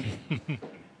been 3.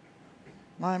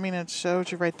 Well, I mean, it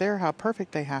shows you right there how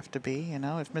perfect they have to be. You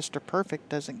know, if Mr. Perfect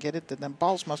doesn't get it, then the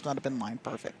balls must not have been line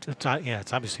perfect. Yeah,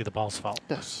 it's obviously the ball's fault.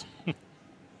 Yes.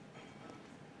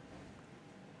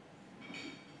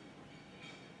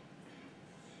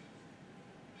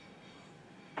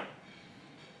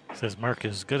 Says Mark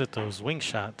is good at those wing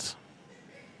shots.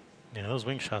 Yeah, those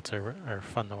wing shots are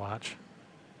fun to watch.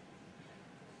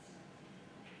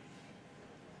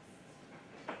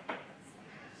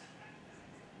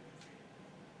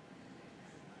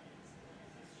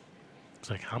 It's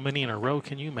like, how many in a row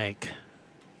can you make?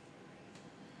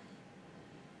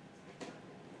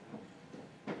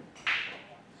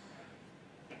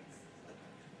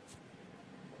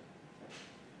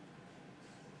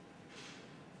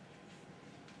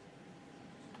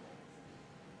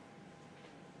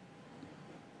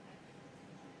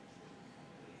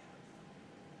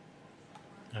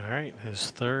 All right,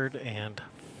 his third and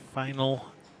final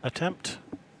attempt.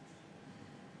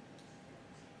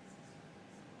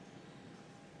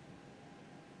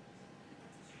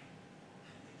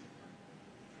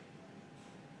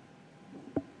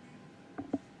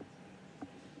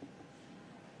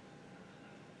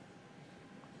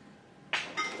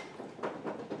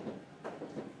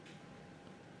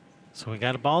 So we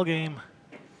got a ball game.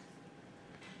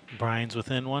 Brian's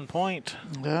within 1 point.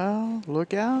 Oh,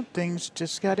 look out. Things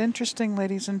just got interesting,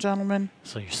 ladies and gentlemen.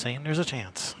 So you're saying there's a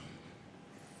chance.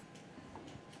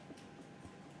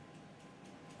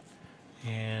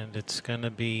 And it's going to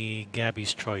be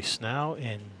Gabi's choice now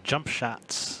in jump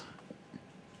shots.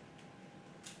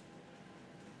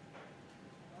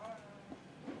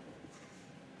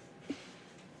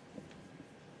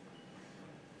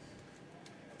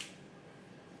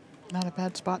 Not a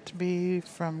bad spot to be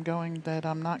from going that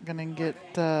I'm not going to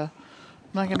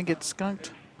get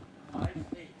skunked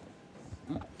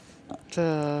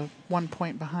to 1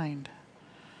 point behind.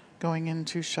 Going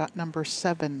into shot number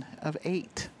 7 of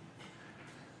 8.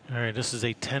 All right, this is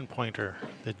a 10-pointer,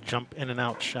 the jump in and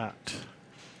out shot.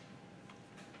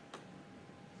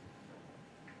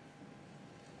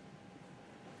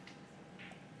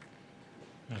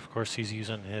 And of course, he's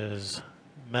using his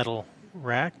metal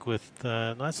rack with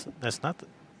that's not the,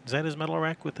 is that his metal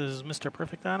rack with his Mr.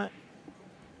 Perfect on it?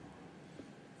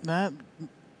 That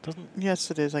Doesn't.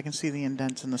 Yes, it is. I can see the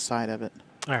indents in the side of it.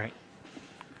 All right.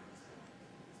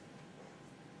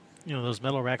 You know, those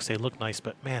metal racks, they look nice,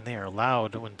 but man, they are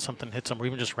loud when something hits them, or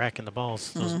even just racking the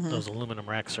balls. Those aluminum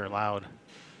racks are loud.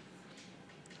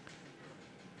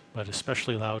 But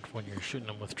especially loud when you're shooting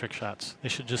them with trick shots. They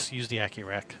should just use the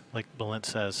AccuRack, like Balint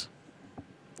says.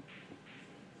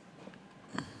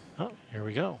 Oh, here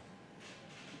we go.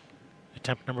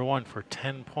 Attempt number 1 for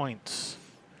 10 points.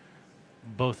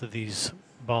 Both of these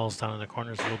balls down in the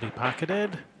corners will be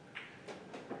pocketed.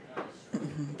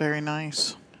 Very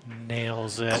nice.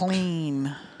 Nails it.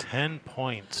 Clean. 10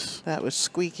 points. That was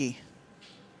squeaky.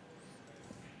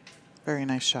 Very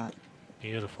nice shot.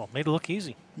 Beautiful. Made it look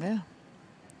easy. Yeah.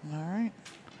 All right.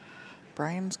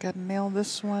 Brian's got to nail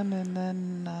this one, and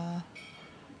then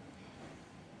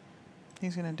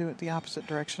he's going to do it the opposite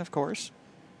direction, of course.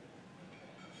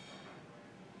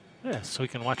 Yeah, so we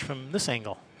can watch from this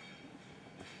angle.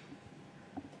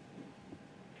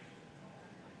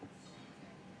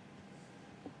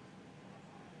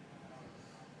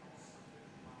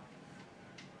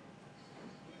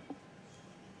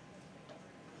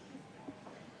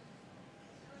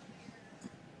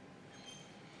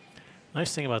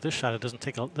 Nice thing about this shot, it doesn't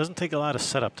take a lot of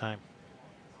setup time.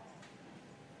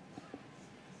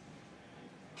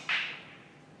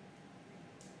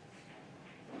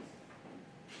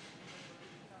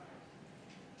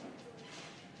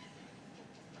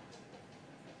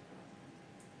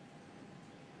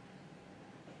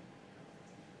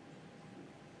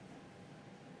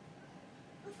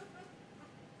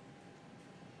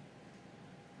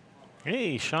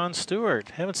 Hey, Sean Stewart.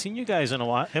 Haven't seen you guys in a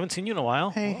while. Haven't seen you in a while.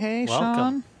 Hey, Well, hey, welcome.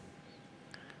 Sean.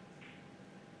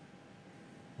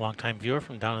 Longtime viewer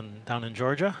from down in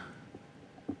Georgia.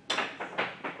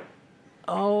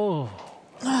 Oh,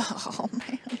 Oh,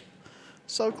 man.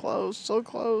 So close, so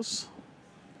close.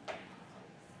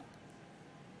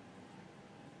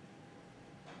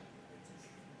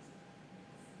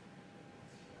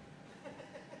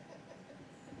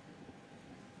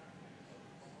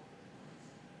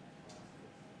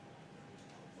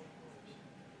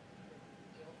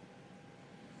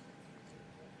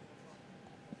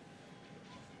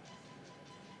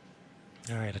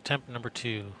 All right, attempt number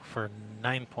 2 for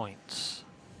 9 points.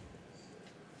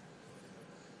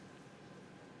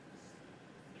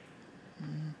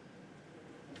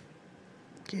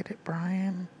 Get it,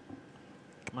 Brian.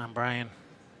 Come on, Brian.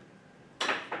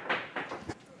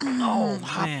 Oh,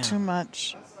 Hop man. too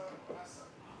much.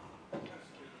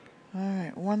 All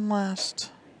right, one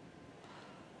last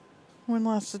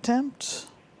attempt.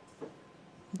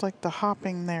 It's like the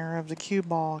hopping there of the cue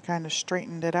ball kind of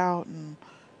straightened it out and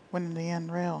went in the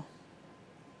end rail.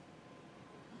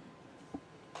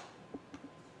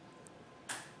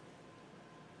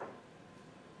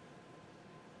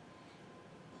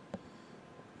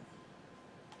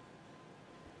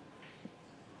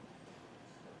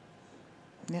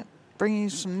 Yep, bringing you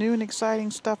some new and exciting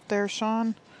stuff there,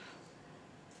 Sean.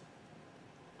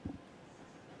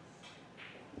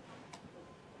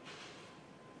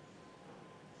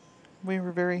 We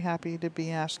were very happy to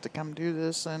be asked to come do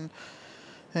this, and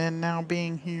now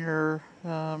being here,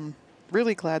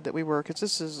 really glad that we were,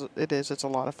 because it's a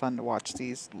lot of fun to watch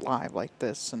these live like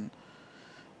this and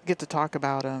get to talk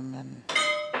about them. And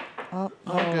oh,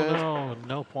 no good. No,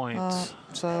 no points.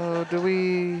 So do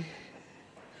we?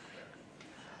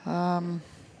 So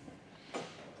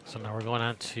now we're going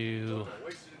on to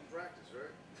Wasted in practice,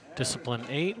 right? discipline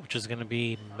 8, which is going to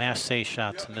be masse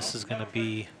shots, and this is going to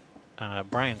be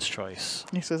Brian's choice.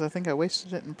 He says, "I think I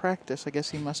wasted it in practice." I guess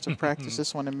he must have practiced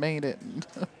this one and made it.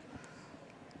 That's all right.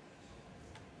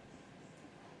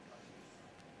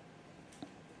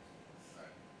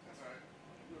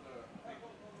 You're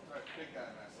the big guy,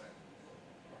 Matt.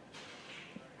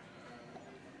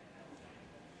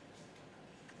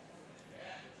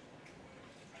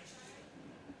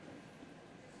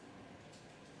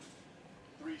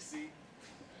 Three C.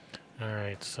 All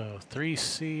right, so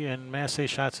 3C and masse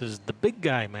shots is the big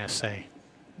guy masse. Is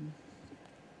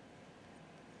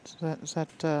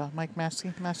that Mike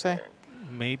Massey?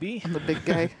 Maybe. I'm the big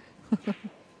guy. They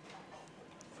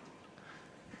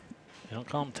don't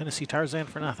call him Tennessee Tarzan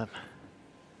for nothing.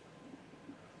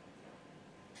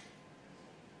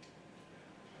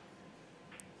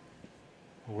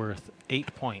 Worth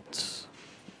 8 points.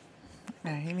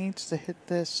 Yeah, he needs to hit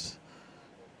this.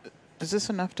 Is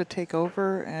this enough to take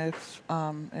over if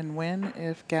and win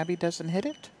if Gabi doesn't hit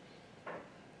it?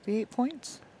 The 8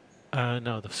 points?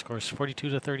 No, the score is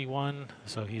 42-31,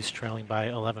 so he's trailing by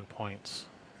 11 points.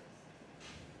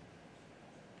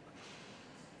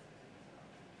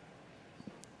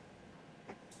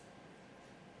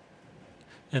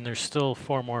 And there's still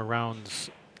 4 more rounds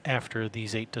after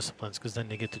these 8 disciplines, because then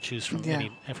they get to choose from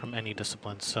any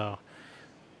discipline. So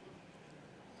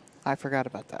I forgot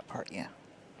about that part. Yeah.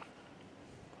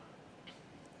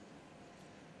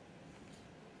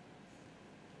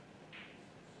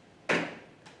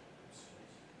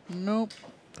 Nope.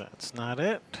 that's not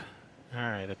it. All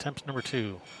right, attempt number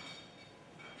 2.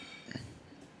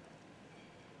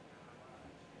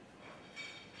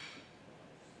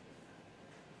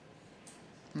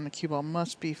 And the cue ball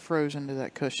must be frozen to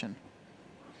that cushion.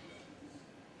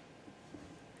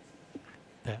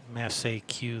 That masse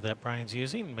cue that Brian's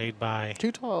using, made by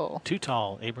Too tall. Too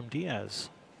Tall, Abram Diaz,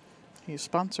 He's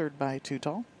sponsored by Too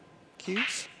Tall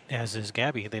Cues. as is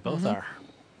Gabi. They both are.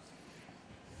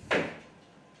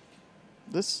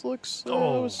 This looks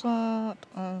Oh. was not.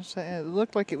 It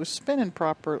looked like it was spinning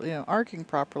properly, arcing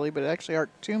properly, but it actually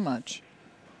arced too much.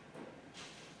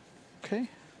 Okay.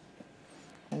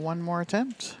 One more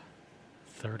attempt.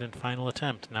 Third and final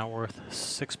attempt, now worth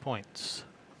 6 points.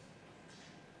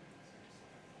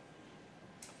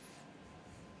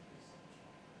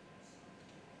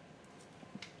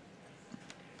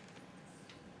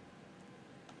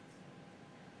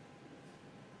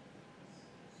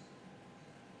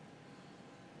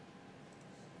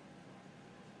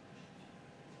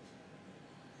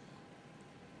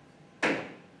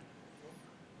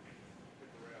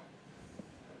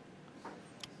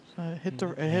 Hit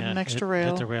an extra rail.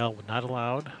 Hit the rail, not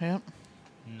allowed. Yep.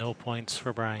 No points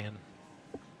for Brian.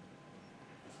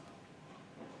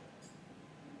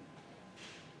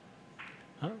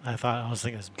 Oh, I was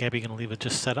thinking, is Gabi going to leave it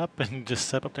just set up and just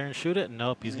set up there and shoot it?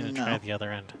 Nope, he's going to try No. the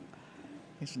other end.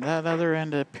 That other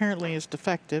end apparently is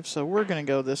defective, so we're going to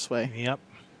go this way. Yep.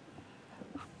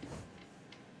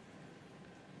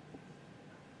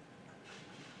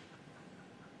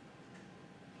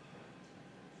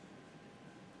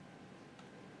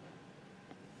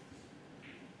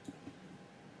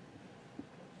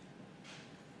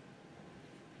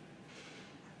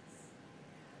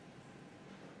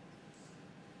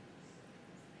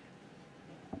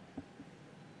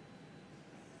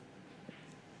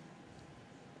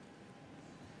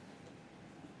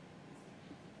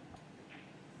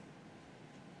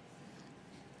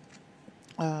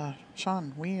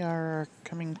 Sean, we are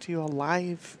coming to you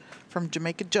live from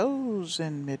Jamaica Joe's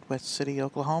in Midwest City,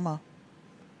 Oklahoma.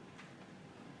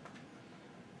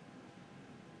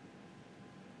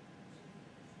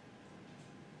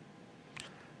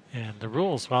 And the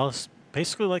rules, well, it's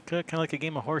basically like kind of like a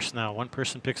game of horse now. One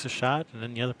person picks a shot, and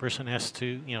then the other person has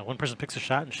to, one person picks a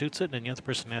shot and shoots it, and then the other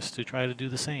person has to try to do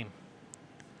the same.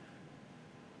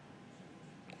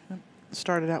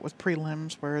 Started out with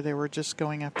prelims where they were just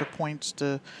going after points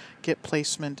to get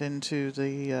placement into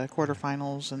the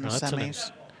quarterfinals and the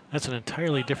semis. That's an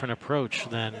entirely different approach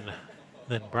than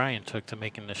Brian took to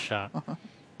making this shot.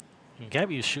 And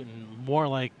Gabi is shooting more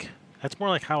like, that's more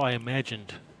like how I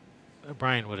imagined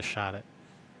Brian would have shot it.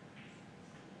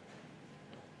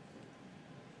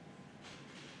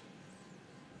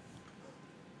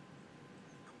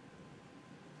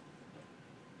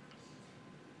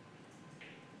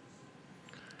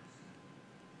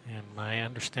 And my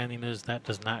understanding is that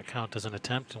does not count as an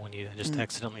attempt when you just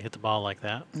accidentally hit the ball like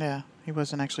that. Yeah, he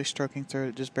wasn't actually stroking through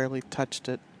it, just barely touched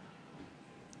it.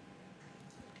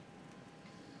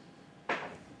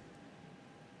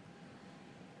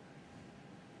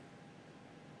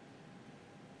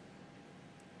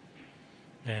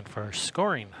 And for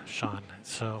scoring, Sean,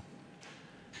 so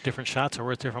different shots are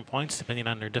worth different points depending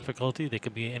on their difficulty. They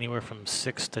could be anywhere from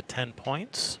 6 to 10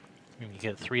 points. And you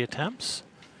get 3 attempts.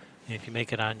 And if you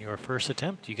make it on your first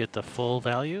attempt, you get the full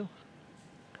value.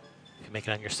 If you make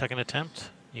it on your second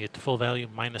attempt, you get the full value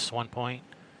minus 1 point.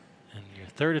 And your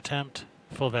third attempt,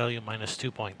 full value minus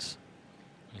 2 points.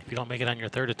 And if you don't make it on your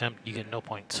third attempt, you get no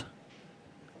points.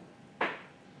 Oh,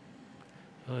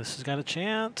 this has got a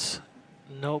chance.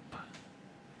 Nope.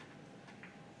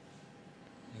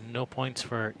 No points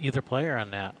for either player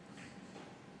on that.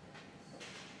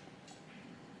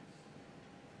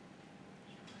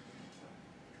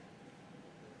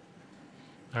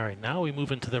 All right, now we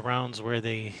move into the rounds where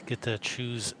they get to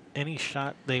choose any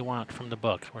shot they want from the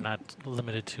book. We're not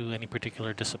limited to any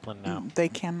particular discipline now. They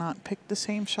cannot pick the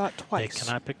same shot twice. They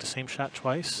cannot pick the same shot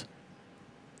twice.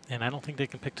 And I don't think they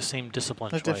can pick the same discipline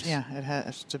twice. Yeah, it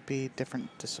has to be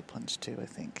different disciplines too, I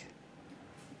think.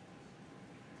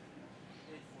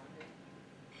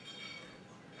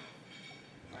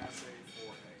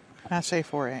 Mass A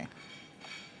 4A.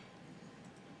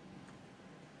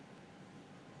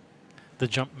 The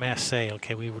jump masse.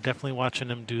 Okay, we were definitely watching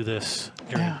him do this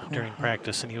during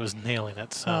practice, and he was nailing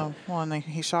it. So. Well, and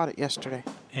he shot it yesterday.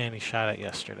 And he shot it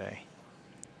yesterday.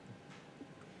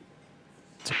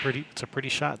 It's a pretty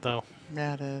shot, though.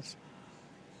 Yeah, it is.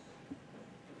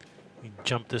 You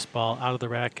jump this ball out of the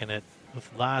rack, and with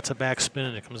lots of backspin,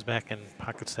 and it comes back and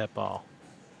pockets that ball.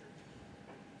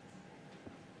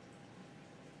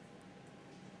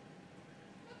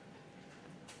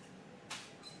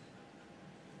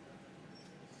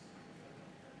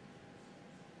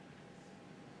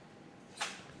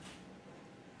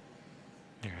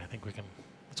 Here, I think we can.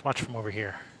 Let's watch from over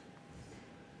here.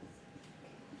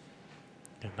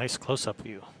 A nice close-up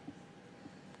view.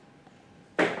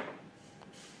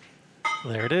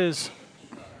 There it is.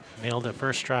 Nailed it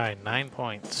first try. 9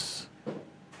 points.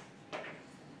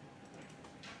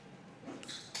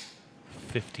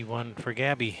 51 for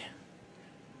Gabi.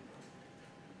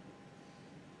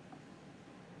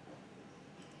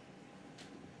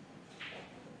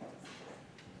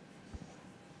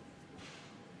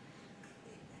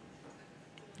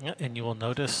 Yeah, and you will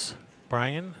notice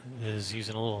Brian is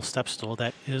using a little step stool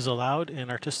that is allowed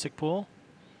in artistic pool.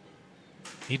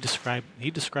 He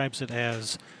describes it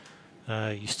as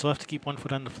you still have to keep 1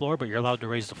 foot on the floor, but you're allowed to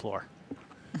raise the floor.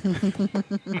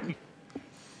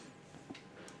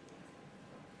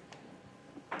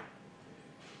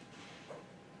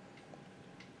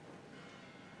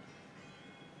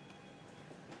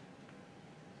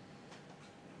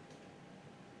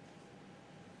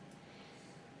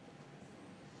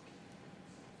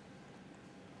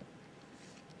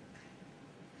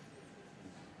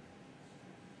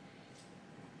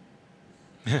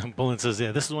 Bullen says,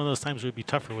 yeah, this is one of those times we'd be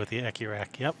tougher with the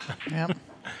Accurac. Yep. Yep.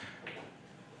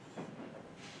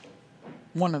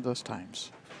 One of those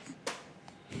times.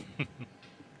 All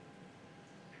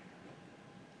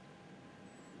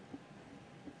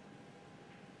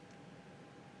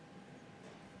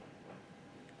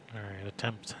right,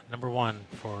 attempt number 1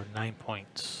 for 9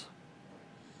 points.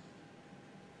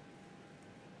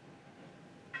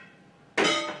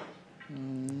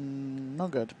 No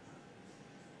good.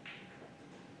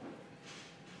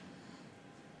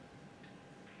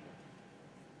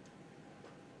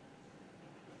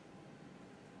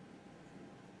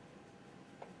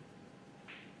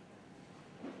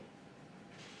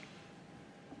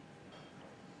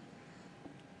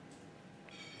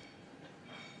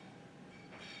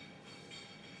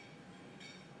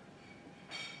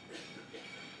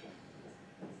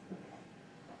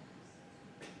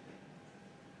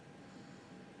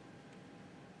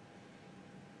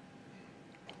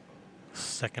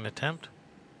 Second attempt.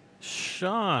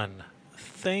 Sean,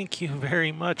 thank you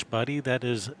very much, buddy. That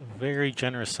is very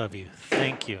generous of you.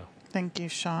 Thank you. Thank you,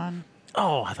 Sean.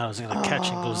 Oh, I thought I was going to catch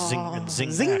and go zing and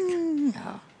zing, Zing!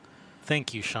 back.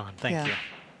 Thank you, Sean. Thank you.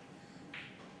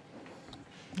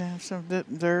 Yeah, so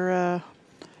they're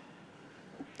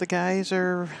the guys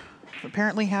are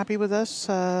apparently happy with us,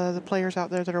 the players out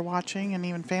there that are watching and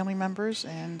even family members.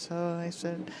 And so they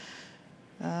said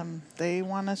they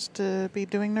want us to be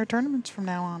doing their tournaments from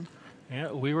now on.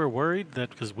 Yeah, we were worried that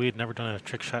because we had never done a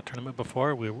trick shot tournament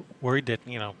before, we were worried that,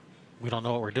 you know, we don't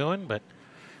know what we're doing, but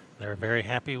they're very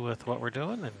happy with what we're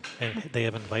doing, and they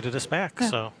have invited us back. Yeah,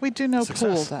 so we do know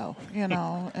success. pool, though, you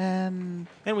know, and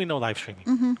we know live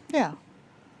streaming. yeah.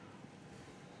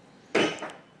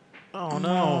 Oh, no. I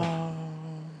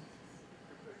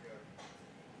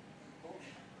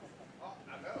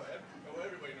know.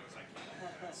 Everybody knows I can't do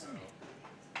that, so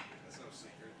that's no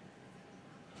secret.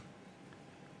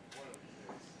 One of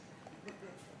these days.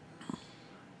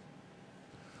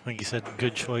 I think you said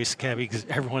good choice, Gabi, because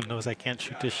everyone knows I can't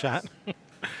shoot this shot.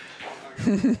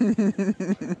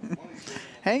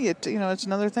 Hey, you know, it's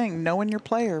another thing, knowing your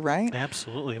player, right?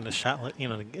 Absolutely. In the shot, you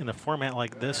know, in a format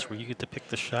like this where you get to pick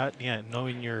the shot, yeah,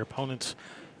 knowing your opponent's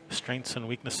strengths and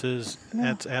weaknesses,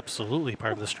 that's absolutely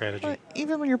part of the strategy. But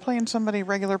even when you're playing somebody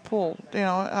regular pool, you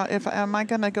know, am I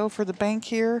going to go for the bank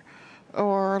here,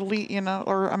 or you know,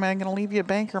 or am I going to leave you a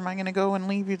bank, or am I going to go and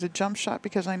leave you the jump shot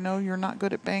because I know you're not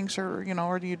good at banks, or you know,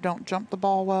 or you don't jump the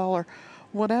ball well, or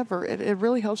whatever. It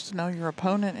really helps to know your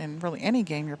opponent in really any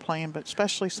game you're playing, but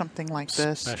especially something like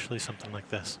this. Especially something like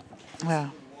this.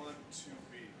 Yeah. 1,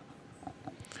 2B.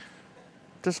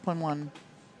 Discipline 1,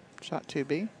 shot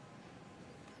 2B.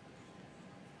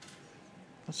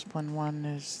 Discipline 1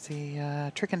 is the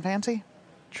trick and fancy.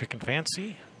 Trick and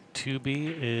fancy.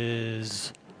 2B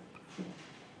is...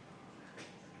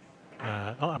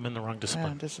 oh, I'm in the wrong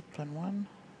discipline. Discipline 1.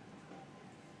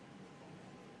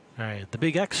 All right, the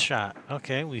big X shot.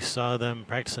 Okay, we saw them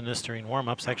practicing this during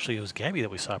warm-ups. Actually, it was Gabi that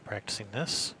we saw practicing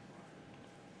this.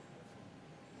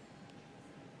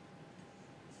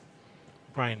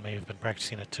 Brian may have been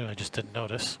practicing it too. I just didn't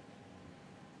notice.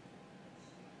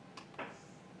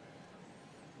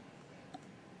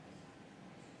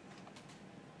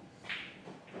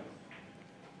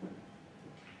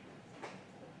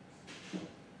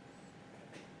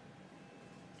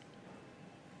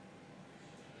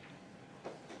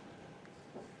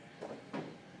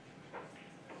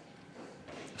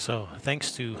 So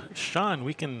thanks to Sean,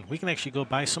 we can actually go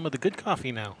buy some of the good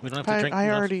coffee now. We don't have to drink.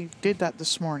 I already did that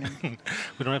this morning.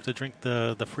 We don't have to drink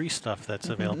the free stuff that's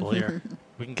available here.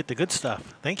 We can get the good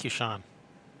stuff. Thank you, Sean.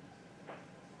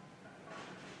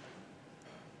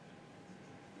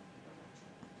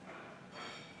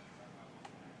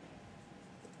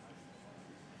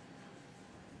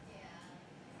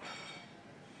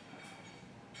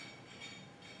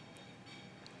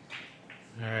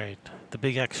 All right, the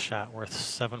big X shot worth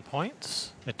 7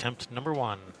 points. Attempt number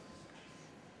 1.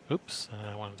 Oops,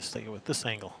 I wanted to stay with this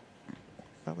angle.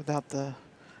 But without the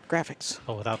graphics.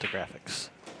 Oh, without the graphics.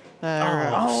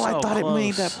 I so thought it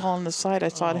made close. that ball on the side. I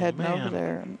saw it heading over man.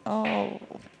 there. And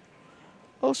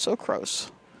oh, so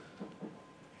close.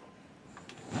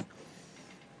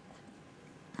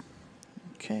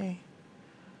 Okay.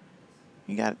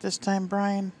 You got it this time,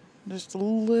 Brian. Just a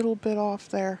little bit off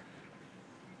there.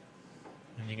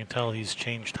 And you can tell he's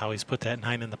changed how he's put that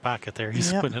 9 in the pocket there.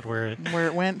 He's putting it where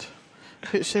it went.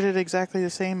 Hit it exactly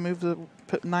the same.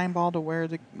 Put 9 ball to where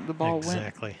the ball went.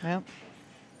 Exactly. Yep.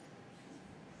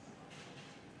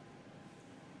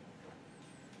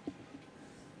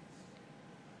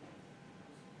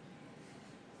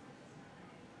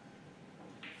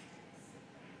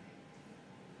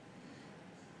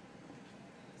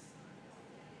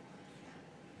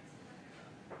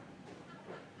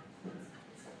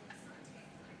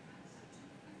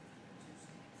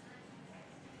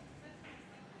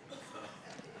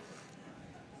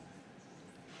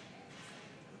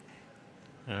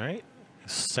 All right.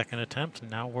 Second attempt,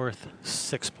 now worth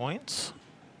 6 points.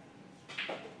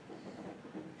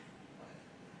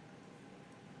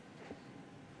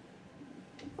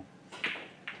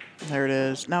 There it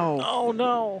is. No. Oh,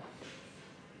 no.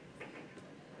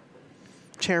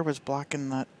 Chair was blocking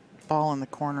that ball in the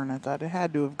corner, and I thought it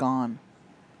had to have gone.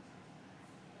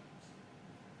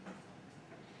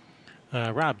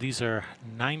 Rob, these are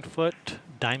 9-foot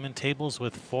diamond tables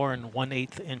with 4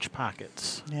 1/8 inch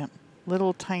pockets. Yep.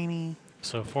 Little tiny.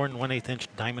 So 4 1/8 inch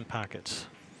diamond pockets.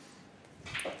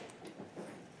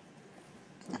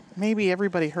 Maybe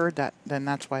everybody heard that, then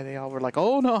that's why they all were like,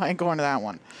 oh no, I ain't going to that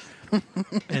one.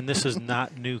 And this is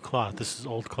not new cloth. This is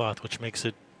old cloth, which makes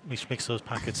it which makes those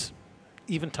pockets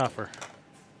even tougher.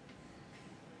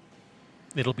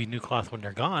 It'll be new cloth when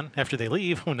they're gone, after they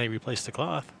leave, when they replace the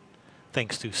cloth.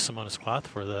 Thanks to Simona's Cloth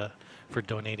for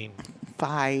donating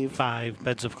 5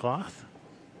 beds of cloth.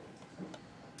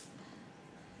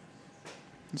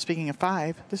 And speaking of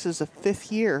 5, this is the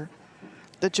 5th year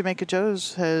that Jamaica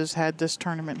Joe's has had this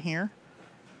tournament here.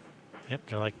 Yep,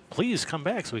 they're like, please come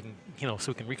back so we can,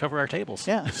 so we can recover our tables.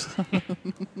 Yes.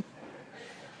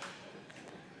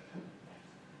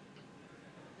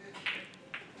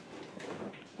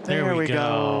 There we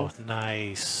go.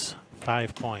 Nice.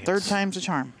 5 points. 3rd time's a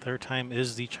charm. 3rd time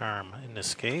is the charm in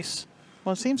this case.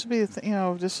 Well, it seems to be,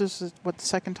 this is what the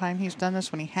 2nd time he's done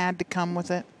this when he had to come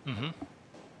with it. Mm-hmm.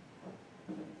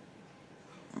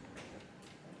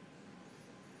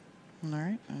 All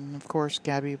right. And, of course,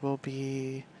 Gabi will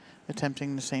be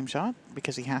attempting the same shot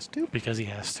because he has to. Because he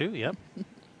has to, yep.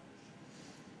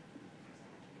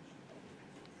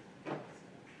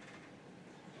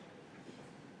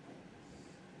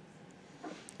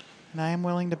 And I am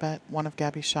willing to bet one of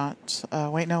Gabi's shots.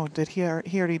 Wait, no. Did he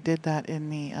already did that in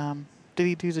the? Did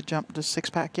he do the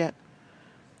 6-pack yet?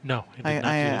 No, he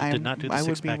did not do the 6-pack I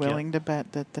would be willing yet. to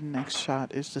bet that the next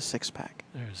shot is the 6-pack.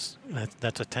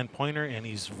 That's a 10-pointer, and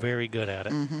he's very good at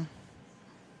it. Mm-hmm.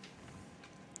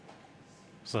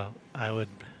 So I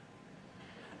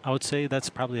would say that's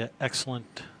probably an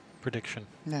excellent prediction.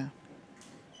 Yeah.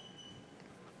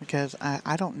 Because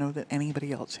I don't know that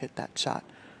anybody else hit that shot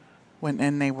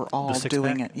and they were all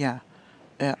doing it. Yeah.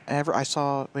 I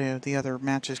saw the other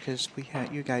matches because we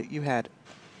had you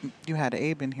had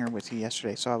Abe in here with you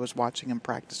yesterday, so I was watching him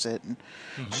practice it and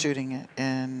shooting it,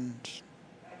 and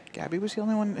Gabi was the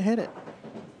only one that hit it.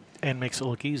 And makes it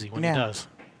look easy when he does.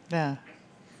 Yeah.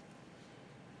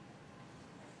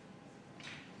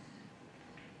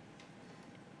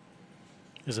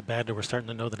 Is it bad that we're starting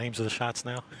to know the names of the shots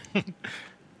now?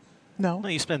 No.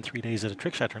 Well, you spend 3 days at a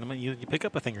trick shot tournament, you pick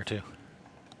up a thing or two.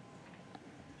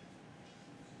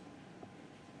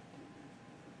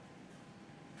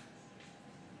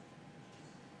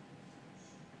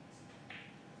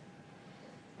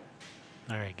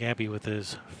 All right, Gabi with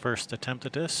his first attempt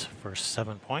at this for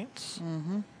 7 points.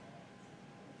 Mm-hmm.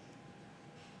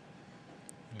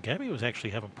 And Gabi was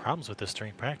actually having problems with this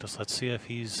during practice. Let's see if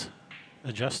he's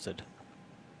adjusted.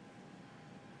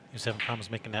 He was having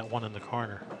problems making that one in the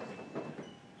corner.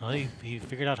 Well, he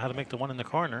figured out how to make the one in the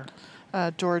corner.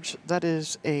 George, that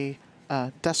is a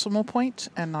decimal point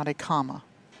and not a comma.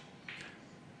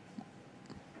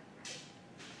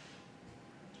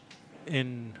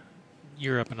 In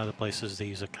Europe and other places, they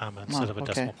use a comma instead of a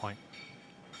decimal point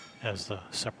as the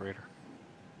separator.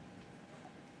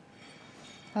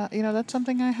 That's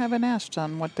something I haven't asked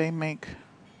on what they make.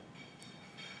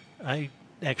 I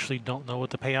actually don't know what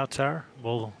the payouts are.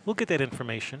 We'll get that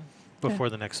information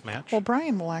before the next match. Well,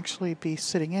 Brian will actually be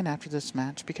sitting in after this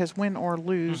match because win or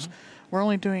lose, we're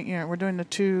only doing we're doing the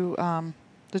two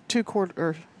quarter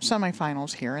or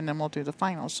semifinals here, and then we'll do the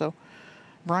finals. So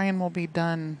Brian will be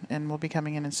done and will be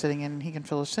coming in and sitting in, and he can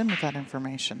fill us in with that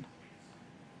information.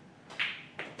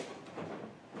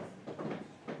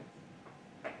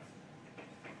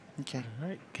 Okay. All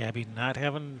right, Gabi not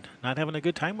having a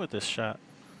good time with this shot.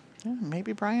 Yeah,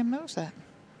 maybe Brian knows that.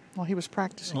 Well, he was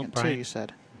practicing it too, you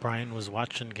said. Brian was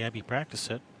watching Gabi practice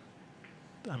it.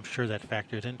 I'm sure that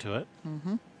factored into it.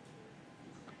 Mm-hmm.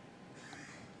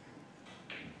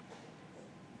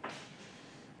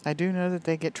 I do know that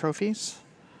they get trophies.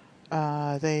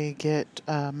 They get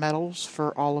medals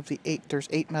for all of the 8. There's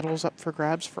 8 medals up for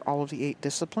grabs for all of the 8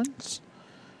 disciplines.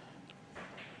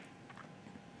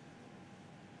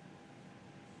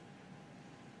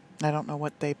 I don't know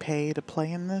what they pay to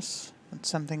play in this. That's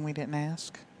something we didn't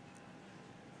ask.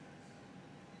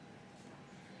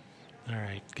 All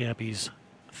right, Gabi's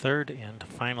third and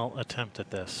final attempt at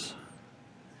this.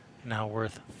 Now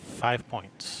worth 5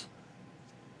 points.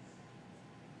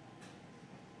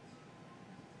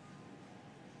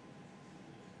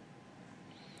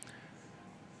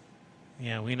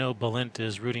 Yeah, we know Balint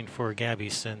is rooting for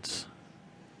Gabi since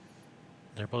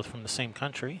they're both from the same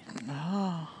country.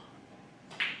 Oh.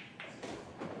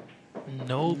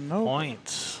 No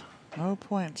points. No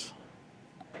points.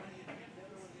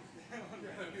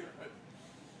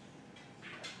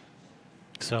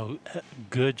 So,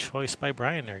 good choice by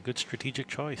Brian there. Good strategic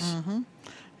choice. Mm-hmm.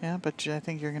 Yeah, but I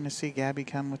think you're going to see Gabi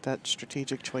come with that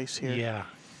strategic choice here. Yeah.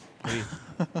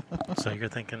 So you're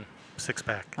thinking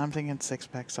 6-pack. I'm thinking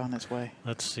 6-pack's on its way.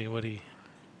 Let's see what he...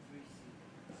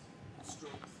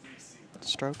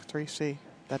 Stroke 3C.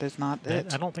 That is not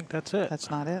it. I don't think that's it. That's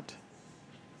not it.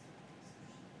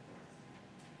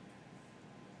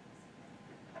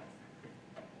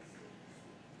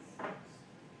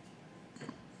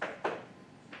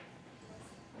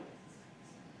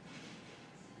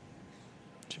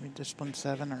 Should be discipline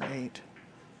 7 or 8.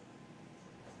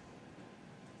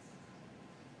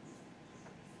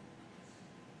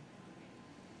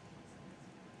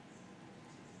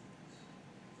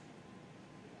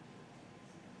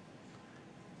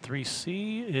 Three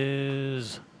C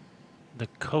is the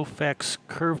Koufax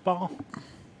curveball.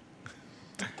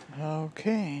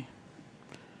 Okay.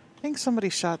 I think somebody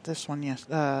shot this one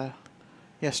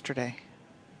yesterday.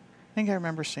 I think I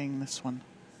remember seeing this one.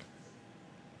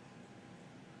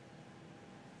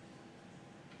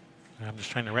 I'm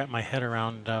just trying to wrap my head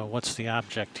around what's the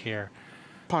object here.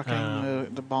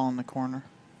 Pocketing the ball in the corner.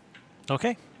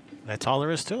 Okay, that's all there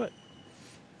is to it.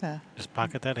 Yeah. Just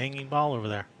pocket that hanging ball over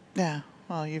there. Yeah.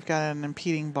 Well, you've got an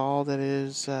impeding ball that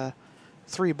is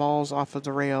 3 balls off of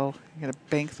the rail. You got to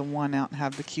bank the one out and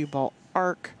have the cue ball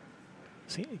arc.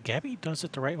 See, Gabi does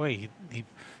it the right way.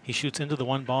 He shoots into the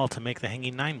 1 ball to make the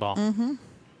hanging 9 ball. Mm-hmm.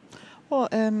 Well,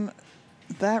 and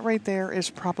that right there is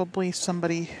probably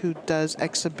somebody who does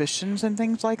exhibitions and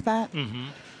things like that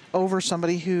over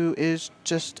somebody who is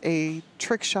just a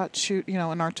trick shot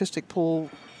an artistic pool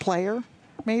player,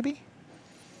 maybe.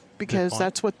 Because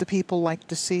that's what the people like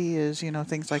to see is,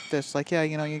 things like this. Like, yeah,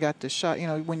 you got this shot,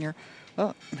 when you're,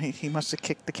 oh, he must have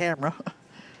kicked the camera.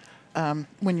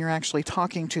 When you're actually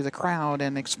talking to the crowd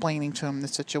and explaining to them the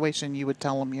situation, you would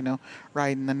tell them,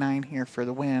 riding the 9 here for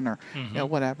the win or,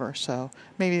 whatever. So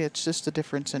maybe it's just a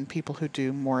difference in people who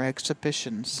do more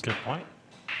exhibitions. Good point.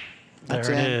 That's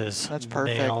there it it. is. That's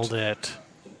perfect. Nailed it.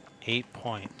 8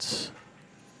 points.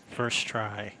 First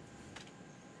try.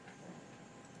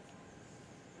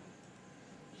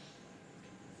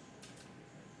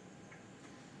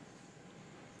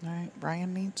 All right,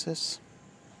 Brian needs this.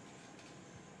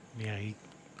 Yeah, he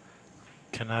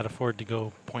cannot afford to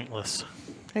go pointless.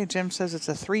 Hey, Jim says it's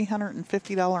a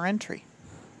 $350 entry.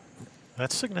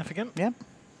 That's significant. Yep.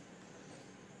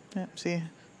 Yep. See,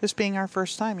 this being our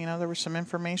first time, there was some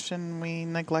information we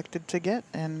neglected to get,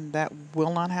 and that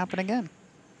will not happen again.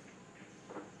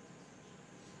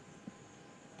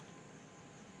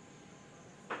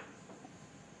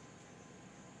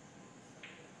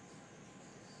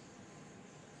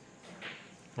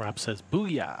 Rob says,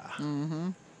 booyah. Mm-hmm.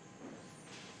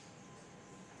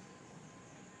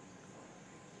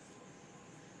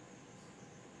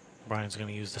 Brian's going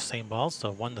to use the same balls, the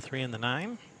 1, the 3, and the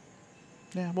 9.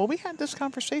 Yeah, well, we had this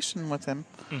conversation with him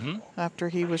after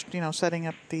he was, setting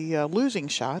up the losing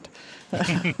shot.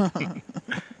 No.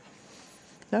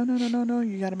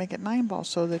 You got to make it 9 balls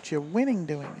so that you're winning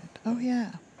doing it. Oh,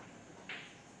 yeah.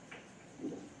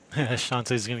 Sean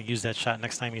says he's going to use that shot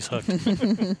next time he's hooked.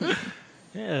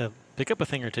 Yeah, pick up a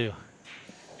thing or two.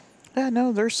 Yeah,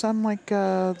 no, there's some like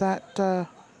that.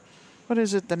 What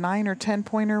is it? The 9 or 10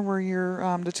 pointer where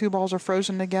you're the 2 balls are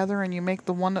frozen together, and you make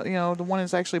the one. The one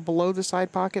is actually below the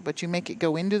side pocket, but you make it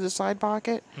go into the side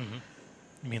pocket.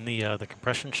 You mean the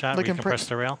compression shot where you compress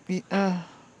the rail?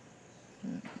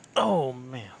 Oh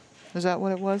man. Is that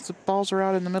what it was? The balls are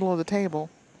out in the middle of the table.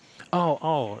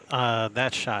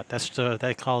 That shot. That's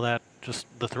they call that just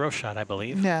the throw shot, I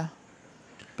believe. Yeah.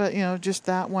 But, just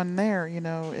that one there,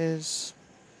 is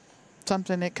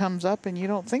something that comes up and you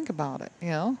don't think about it,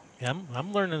 Yeah,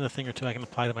 I'm learning a thing or two I can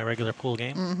apply to my regular pool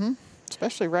game.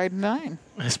 Especially riding 9.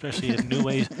 Especially in new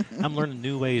ways. I'm learning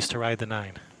new ways to ride the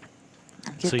 9.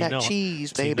 Get that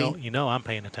cheese, baby. I'm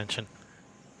paying attention.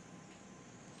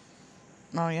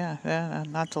 Oh, yeah. Yeah,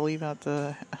 not to leave out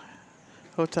the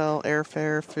hotel,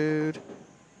 airfare, food.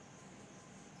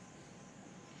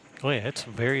 Oh, yeah, it's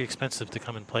very expensive to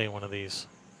come and play one of these.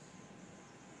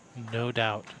 No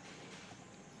doubt.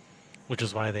 Which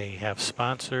is why they have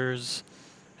sponsors.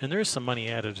 And there is some money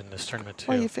added in this tournament, too.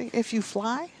 Well, if you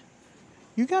fly,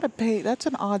 you got to pay. That's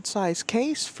an odd size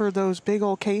case for those big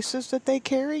old cases that they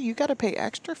carry. You got to pay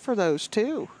extra for those,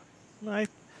 too. I'm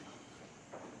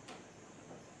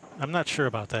not sure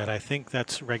about that. I think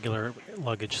that's regular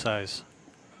luggage size.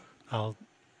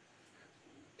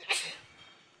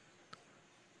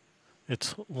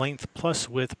 It's length plus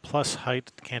width plus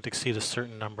height can't exceed a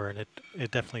certain number, and it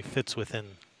definitely fits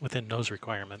within those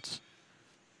requirements.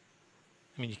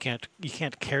 I mean, you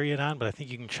can't carry it on, but I think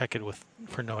you can check it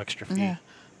for no extra fee. Yeah.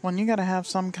 Well, you got to have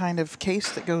some kind of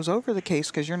case that goes over the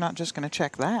case, because you're not just going to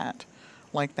check that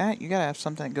like that. You got to have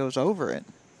something that goes over it.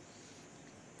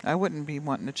 I wouldn't be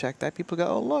wanting to check that. People go,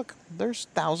 oh, look, there's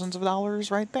thousands of dollars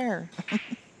right there.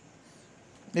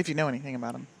 If you know anything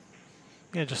about them.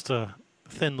 Yeah, just a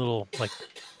thin little like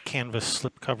canvas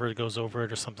slip cover that goes over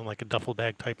it, or something like a duffel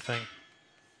bag type thing.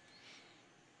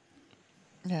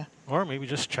 Yeah. Or maybe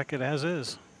just check it as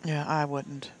is. Yeah, I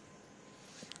wouldn't.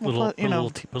 Put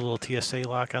a little TSA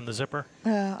lock on the zipper.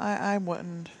 Yeah, I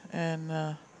wouldn't.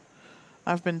 And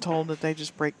I've been told that they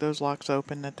just break those locks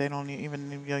open, that they don't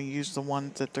even use the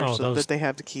ones that they're Oh, those- that they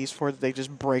have the keys for, that they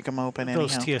just break them open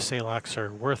Those anyhow. TSA locks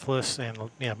are worthless,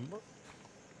 and yeah,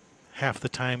 half the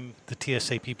time the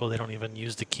TSA people, they don't even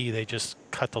use the key. They just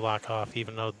cut the lock off,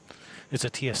 even though it's a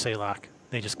TSA lock.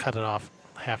 They just cut it off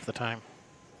half the time.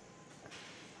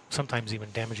 Sometimes even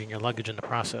damaging your luggage in the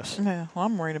process. Yeah, well,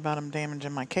 I'm worried about them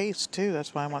damaging my case, too.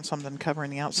 That's why I want something covering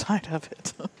the outside of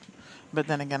it. But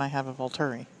then again, I have a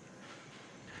Volturi.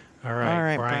 All right, All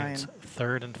right, Brian's Brian.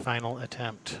 third and final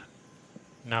attempt.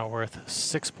 Now worth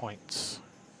 6 points.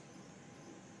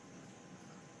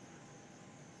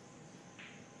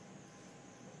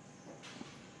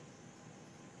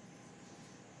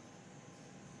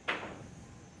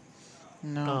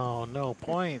 No. Oh, no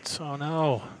points. Oh,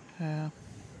 no. Yeah.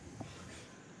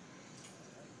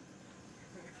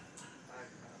 I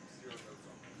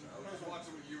was just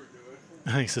watching what you were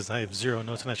doing. He says, I have 0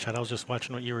 notes on that shot. I was just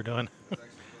watching what you were doing. It's actually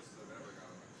the closest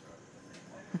I've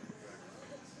ever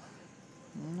gotten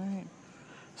on a shot. All right.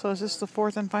 So is this the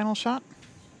fourth and final shot?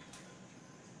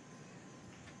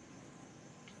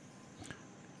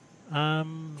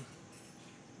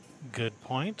 Good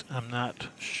point. I'm not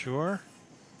sure.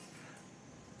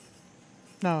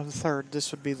 No, the third. This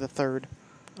would be the third.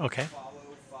 Okay. Follow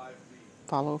 5B.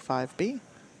 Follow 5B.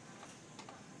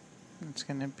 It's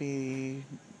going to be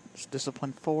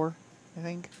discipline 4, I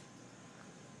think.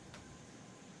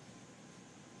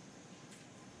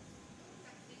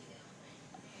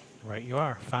 Right you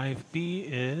are. 5B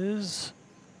is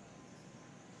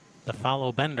the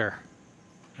follow bender.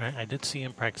 All right, I did see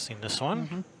him practicing this one.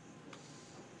 Mm-hmm.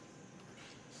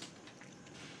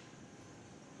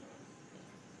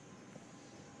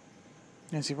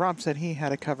 And see, Rob said he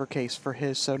had a cover case for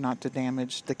his, so not to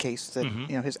damage the case that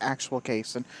his actual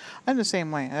case. And I'm the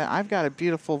same way. I've got a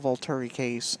beautiful Volturi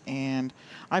case, and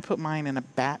I put mine in a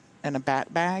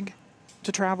bat bag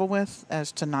to travel with,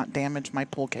 as to not damage my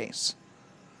pool case.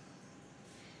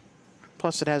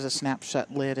 Plus, it has a snap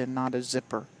shut lid and not a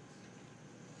zipper.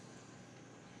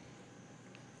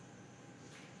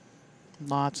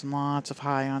 Lots and lots of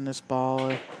high on this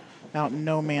ball, out in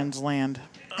no man's land.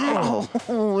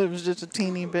 Oh, it was just a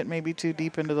teeny bit, maybe too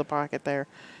deep into the pocket there.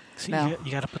 See, Now-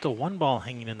 you got to put the one ball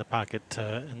hanging in the pocket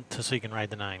so you can ride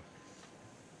the 9.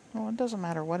 Well, it doesn't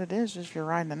matter what it is, if you're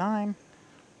riding the 9.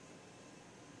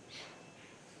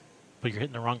 But you're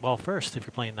hitting the wrong ball first if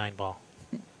you're playing 9 ball.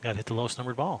 Got to hit the lowest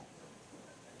numbered ball.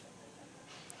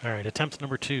 All right, attempt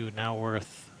number 2 now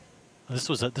worth. This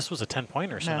was a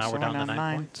 10-pointer, so Yeah, now so we're down to 9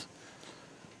 9. points.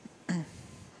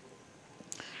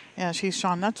 Yeah,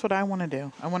 Sean, that's what I want to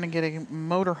do. I want to get a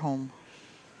motorhome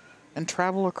and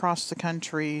travel across the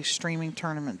country streaming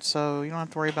tournaments. So you don't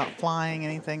have to worry about flying,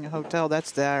 anything, a hotel.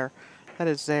 That's there. That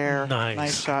is there. Nice.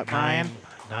 Nice shot, Brian.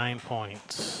 9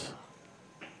 points.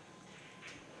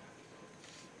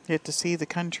 You get to see the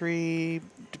country,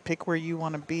 to pick where you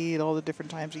want to be at all the different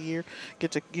times of year.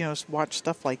 Get to, watch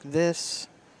stuff like this.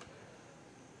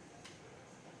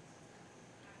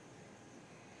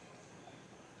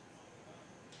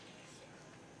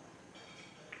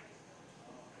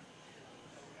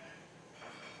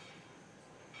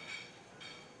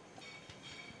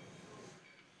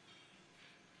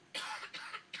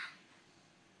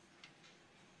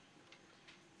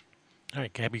 All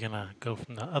right, Gabi gonna go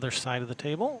from the other side of the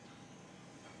table.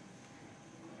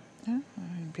 Yeah,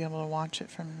 I'd be able to watch it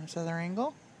from this other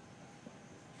angle.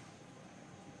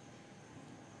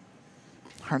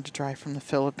 Hard to drive from the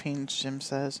Philippines, Jim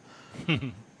says.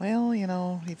 Well,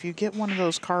 if you get one of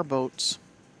those car boats,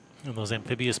 And those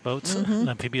amphibious boats,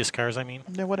 amphibious cars, I mean.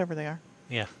 they're whatever they are,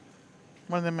 Yeah.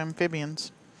 one of them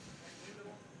amphibians.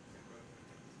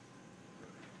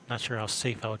 Not sure how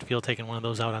safe I would feel taking one of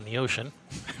those out on the ocean.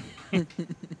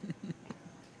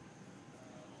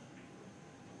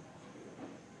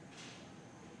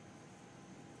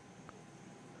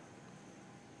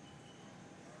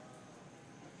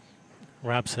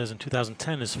 Rob says in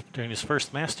 2010, during his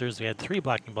first Masters, we had 3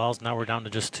 blocking balls. Now we're down to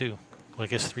just 2. Well, I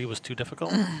guess 3 was too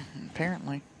difficult.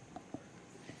 Apparently.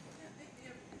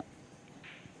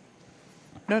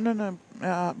 No.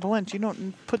 Valence, you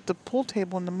don't put the pool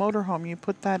table in the motorhome. You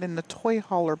put that in the toy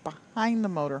hauler behind the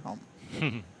motorhome.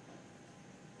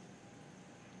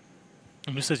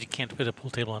 And who says you can't fit a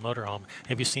pool table in a motorhome?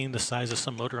 Have you seen the size of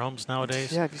some motorhomes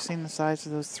nowadays? Yeah, have you seen the size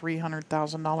of those $300,000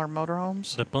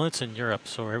 motorhomes? The bullets in Europe,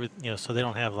 so so they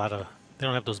don't have they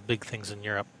don't have those big things in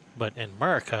Europe. But in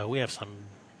America, we have some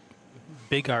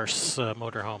big arse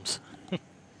motorhomes.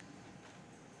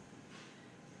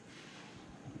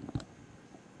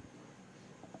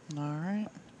 All right.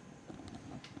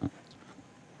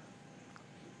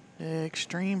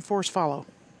 Extreme force follow.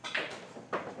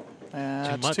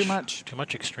 It's too much. Too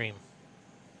much extreme.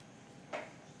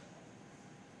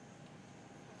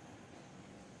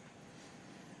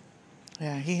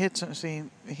 Yeah, he hits him. See,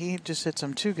 he just hits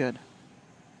him too good.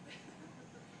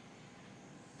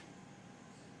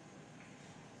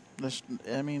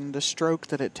 I mean, the stroke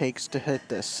that it takes to hit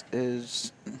this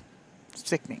is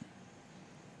sickening.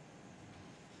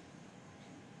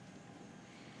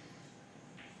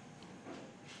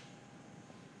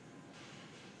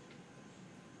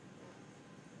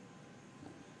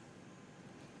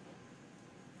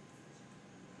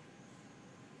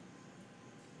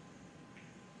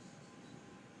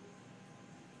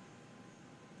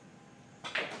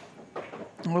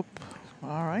 Nope.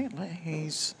 All right,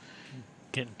 he's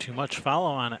Getting too much follow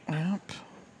on it. Yep.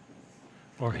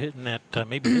 Or hitting that,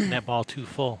 maybe hitting that ball too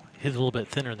full. Hit it a little bit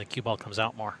thinner and the cue ball comes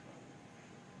out more.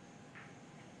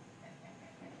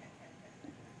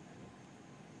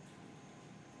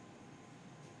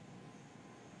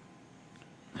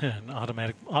 An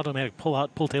automatic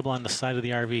pull table on the side of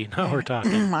the RV. Now we're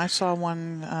talking. I saw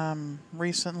one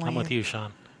recently. I'm with you,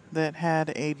 Sean. That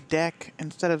had a deck,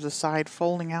 instead of the side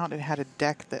folding out, it had a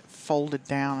deck that folded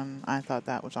down, and I thought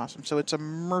that was awesome. So it's a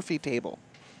Murphy table.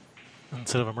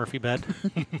 Instead of a Murphy bed.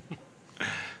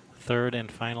 Third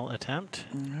and final attempt.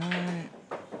 All right.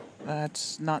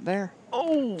 That's not there.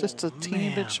 Oh, just a teeny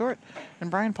man. bit short.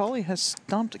 And Brian Pauley has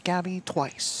stumped Gabi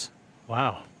twice.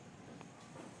 Wow.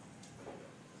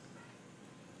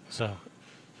 So,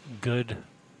 good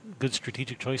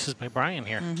strategic choices by Brian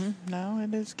here. No,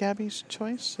 it is Gabi's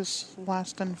choice. His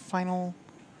last and final.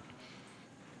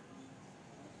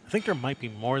 I think there might be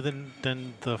more than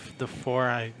the four.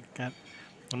 I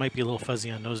might be a little fuzzy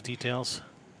on those details.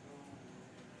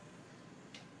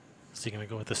 Is he going to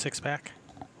go with the 6-pack?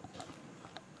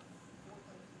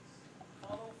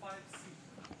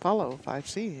 Follow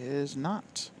 5C is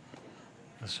not.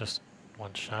 It's just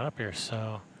one shot up here,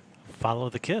 so follow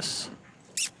the kiss.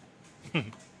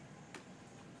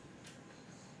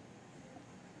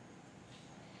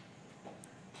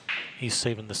 He's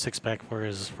saving the 6-pack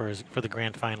for the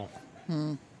grand final.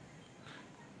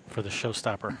 For the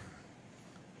showstopper.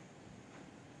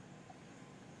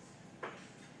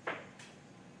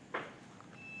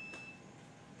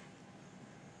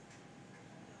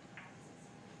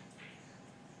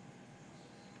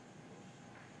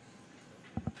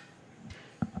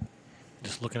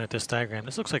 Just looking at this diagram,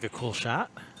 this looks like a cool shot.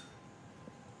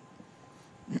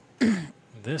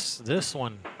 This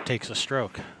one takes a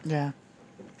stroke. Yeah.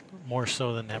 More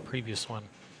so than that previous one,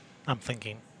 I'm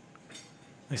thinking.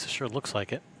 At least it sure looks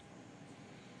like it.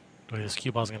 The way this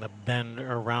cue ball's going to bend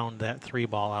around that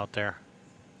 3-ball out there.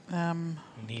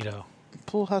 Neato.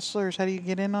 Pool Hustlers, how do you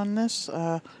get in on this?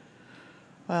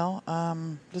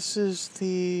 This is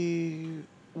the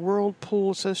World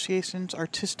Pool Association's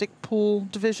Artistic Pool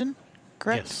Division,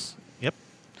 correct? Yes. Yep.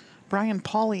 Brian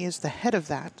Pauley is the head of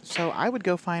that, so I would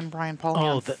go find Brian Pauley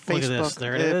on Facebook. Look at this.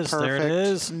 There it is. Perfect. There it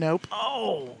is. Nope.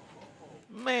 Oh,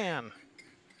 man.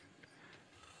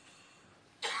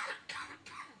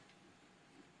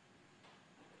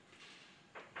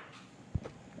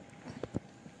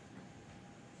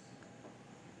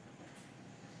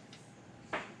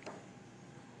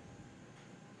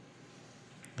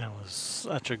 That was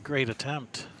such a great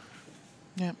attempt.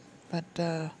 Yep,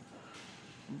 but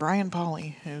Brian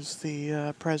Pauley is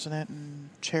the president and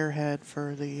chairhead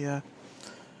for the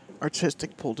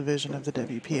Artistic Pool Division of the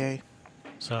WPA.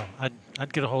 So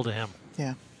I'd get a hold of him.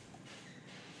 Yeah.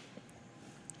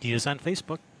 He is on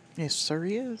Facebook. Yes, sir,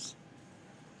 he is.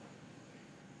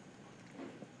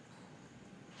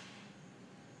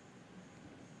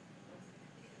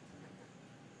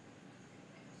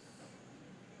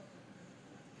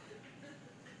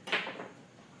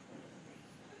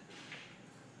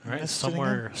 All right, Missed it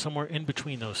again. somewhere in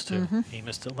between those two. He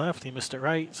missed it left, he missed it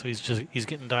right, so he's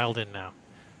getting dialed in now.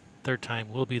 Third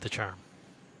time will be the charm.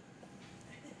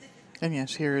 And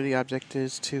yes, here the object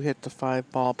is to hit the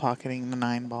 5-ball, pocketing the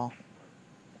 9-ball.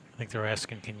 I think they're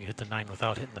asking, can you hit the 9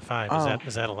 without hitting the 5? Oh.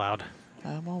 Is that allowed?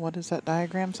 Well, what does that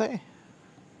diagram say?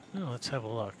 Oh, let's have a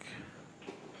look.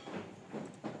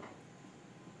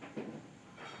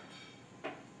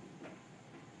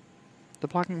 The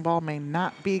blocking ball may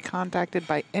not be contacted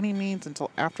by any means until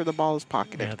after the ball is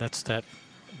pocketed. Yeah, that's that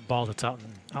ball that's out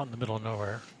in the middle of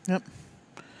nowhere. Yep.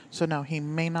 So no, he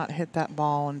may not hit that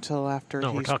ball until after.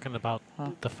 No, we're talking about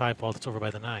the 5 ball that's over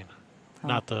by the 9,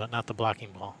 not the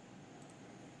blocking ball.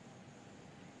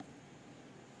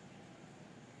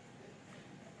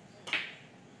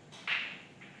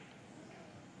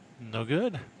 No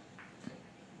good.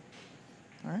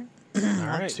 All right. All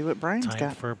Let's right. see what Brian's Time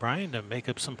got. for Brian to make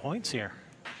up some points here.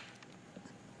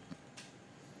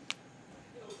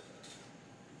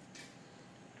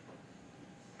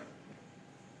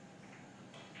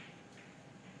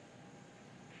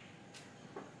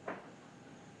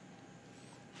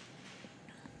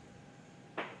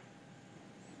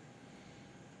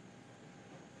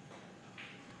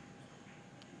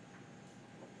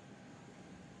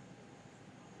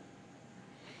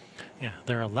 Yeah,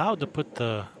 they're allowed to put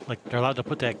they're allowed to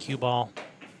put that cue ball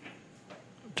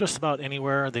just about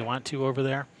anywhere they want to over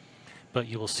there, but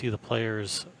you will see the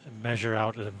players measure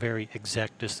out at a very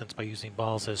exact distance by using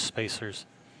balls as spacers,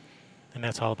 and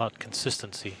that's all about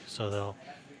consistency. So they'll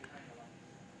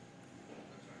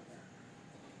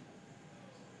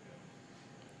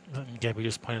Gabi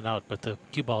just pointed out, but the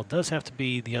cue ball does have to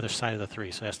be the other side of the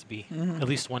three, so it has to be at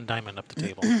least one diamond up the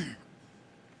table.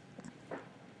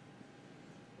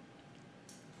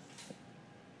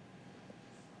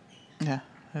 Yeah,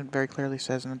 it very clearly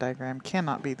says in the diagram,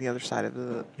 cannot be the other side of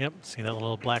the... Yep, see that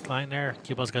little black line there?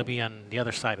 Cue ball's got to be on the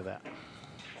other side of that.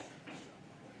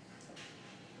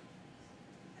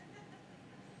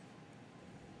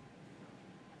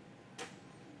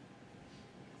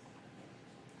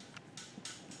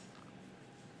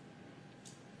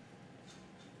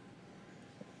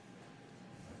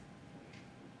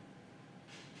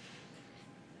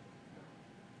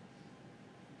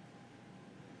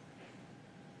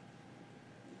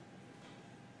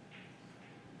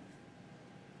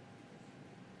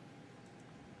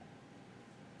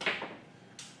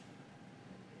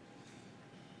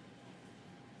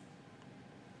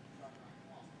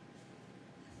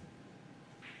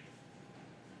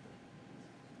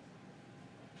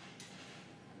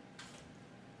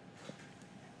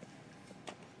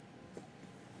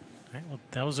 All right, well,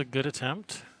 that was a good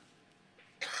attempt.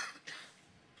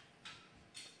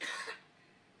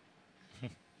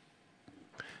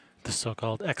 The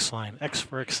so-called X line, X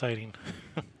for exciting.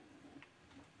 But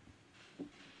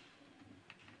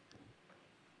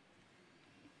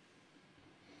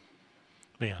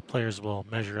yeah, players will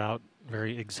measure out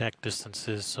very exact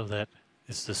distances so that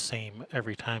it's the same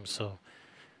every time. So,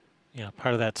 you know,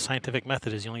 part of that scientific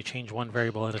method is you only change one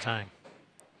variable at a time.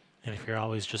 And if you're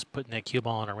always just putting that cue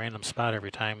ball in a random spot every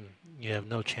time, you have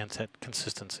no chance at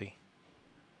consistency.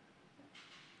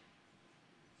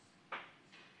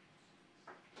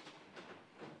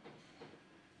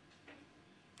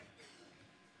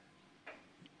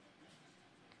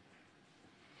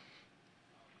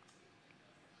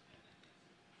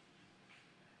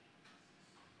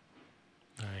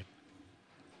 All right.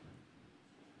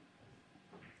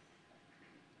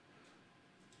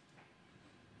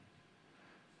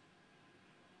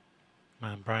 Come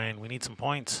on, Brian, we need some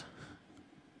points.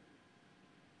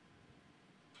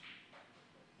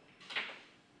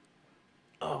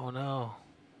 Oh, no.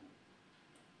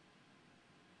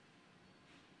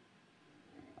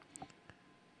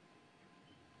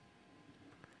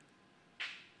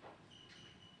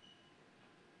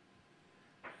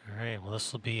 All right, well,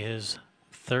 this will be his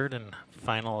third and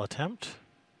final attempt.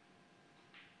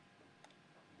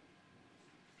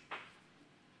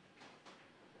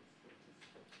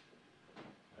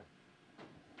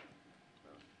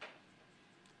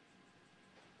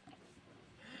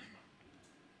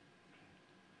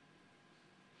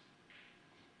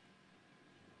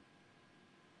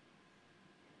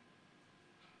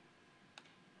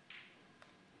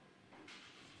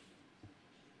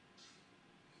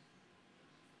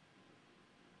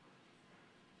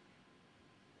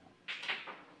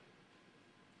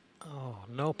 Oh,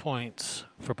 no points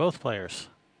for both players.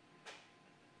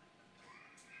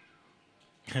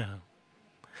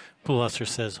 Poolluster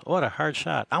says, what a hard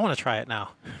shot. I want to try it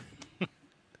now.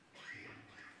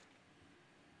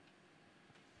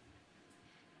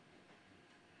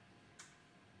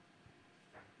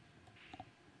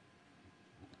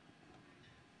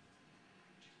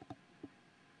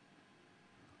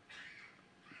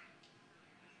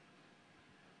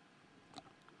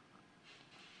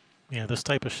 Yeah, this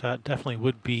type of shot definitely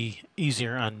would be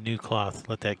easier on new cloth.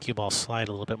 Let that cue ball slide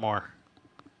a little bit more,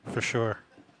 for sure.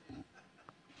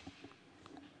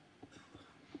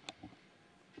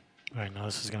 All right, now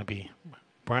this is going to be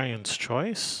Brian's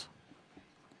choice.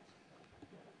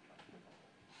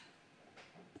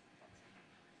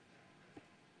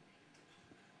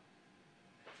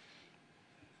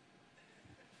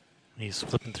 He's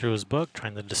flipping through his book,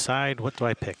 trying to decide, what do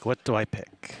I pick? What do I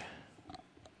pick?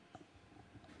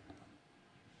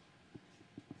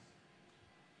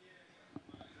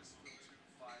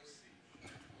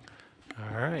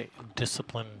 All right,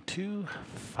 Discipline 2,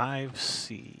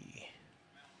 5C.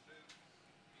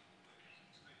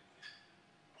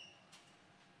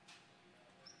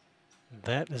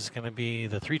 That is going to be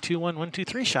the 3-2-1,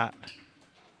 1-2-3 shot,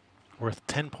 worth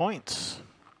 10 points.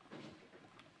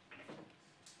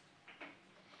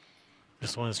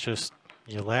 This one's just,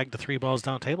 you lag the three balls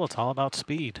down table. It's all about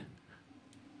speed.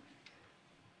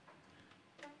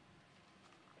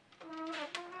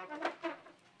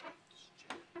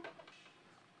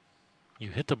 You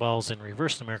hit the balls in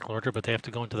reverse numerical order, but they have to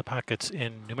go into the pockets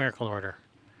in numerical order.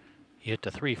 You hit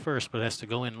the 3 first, but it has to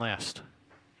go in last.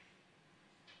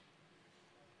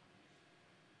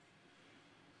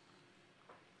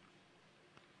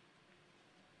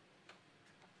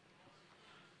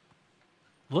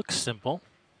 Looks simple.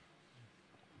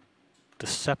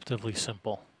 Deceptively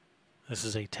simple. This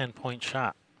is a 10-point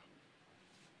shot.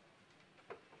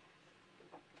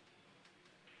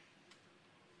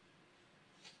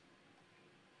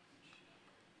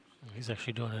 He's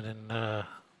actually doing it in the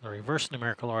reverse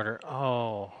numerical order.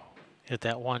 Oh, hit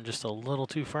that one just a little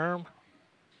too firm.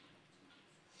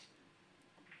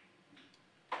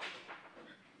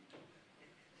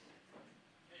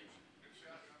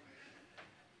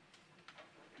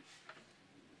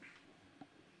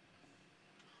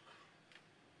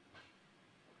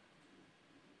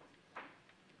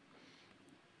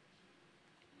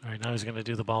 All right, now he's going to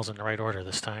do the balls in the right order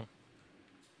this time.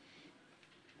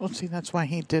 Well, see, that's why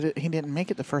he did it. He didn't make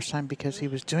it the first time because he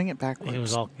was doing it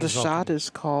backwards. The shot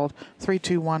is called 3,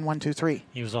 2, 1, 1, 2, 3.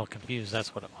 He was all confused.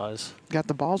 That's what it was. Got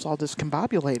the balls all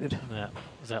discombobulated.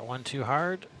 Was that one too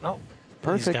hard? No.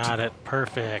 Perfect. He's got it.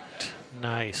 Perfect.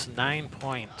 Nice. 9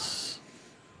 points.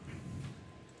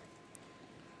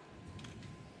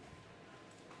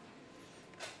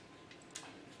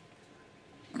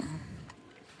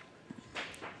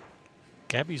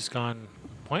 Gabi's gone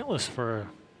pointless for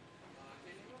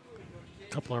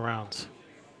a couple of rounds.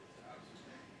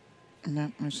 No,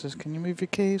 it says, can you move your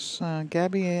case?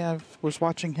 Gabi, I was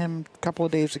watching him a couple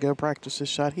of days ago practice his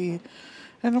shot. I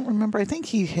don't remember. I think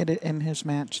he hit it in his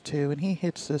match too, and he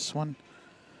hits this one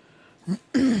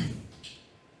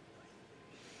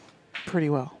pretty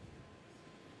well.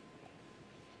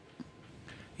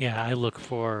 Yeah, I look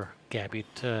for Gabi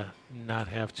to not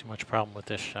have too much problem with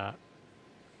this shot.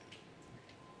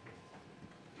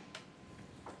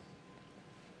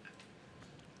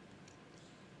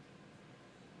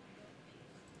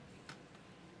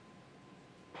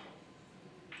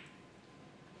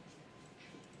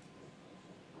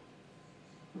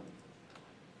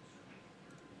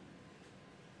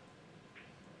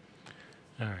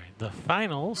 All right, the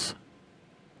finals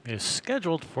is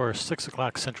scheduled for 6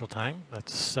 o'clock Central Time.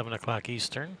 That's 7 o'clock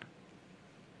Eastern.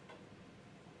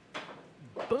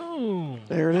 Boom!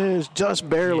 There it is. Just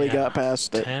barely got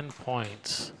past it. 10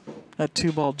 points. That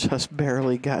 2 ball just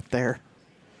barely got there.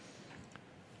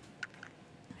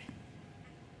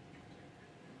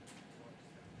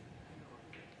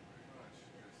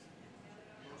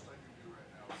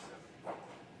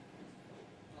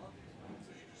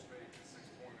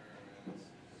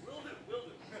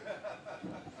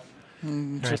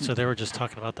 All right, so they were just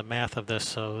talking about the math of this.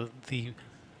 So he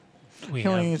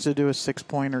only needs to do a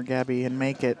 6-pointer, Gabi, and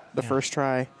make it the first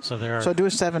try. So there are. So do a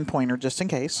 7-pointer just in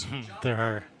case. There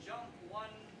are.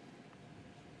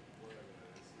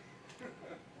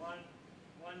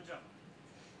 One jump.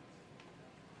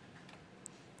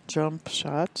 Jump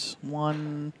shots.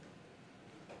 1.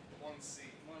 1C.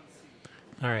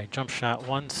 All right, jump shot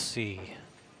 1C.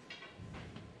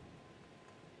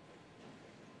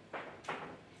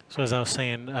 So as I was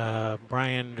saying,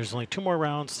 Brian, there's only 2 more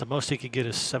rounds. The most he could get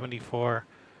is 74.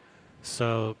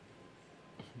 So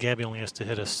Gabi only has to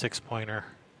hit a 6-pointer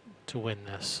to win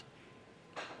this.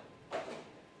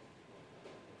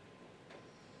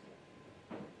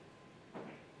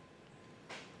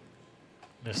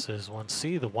 This is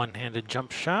 1C, the one-handed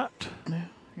jump shot,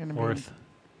 Yeah, worth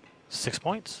 6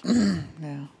 points.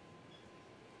 Yeah.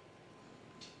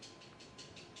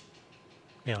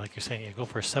 Yeah, like you're saying, you go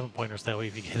for 7-pointers. That way,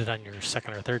 if you hit it on your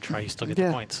second or third try, you still get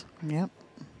the points. Yep.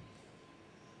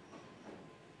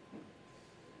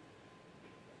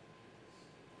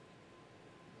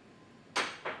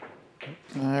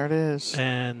 There it is.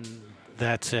 And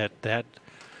that's it. That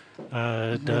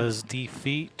does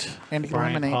defeat And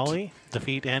Brian eliminate. Pauley.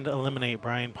 Defeat and eliminate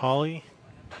Brian Pauley.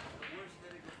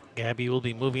 Gabi will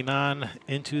be moving on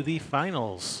into the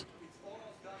finals.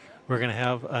 We're going to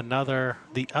have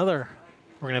the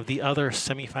other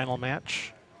semifinal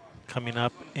match coming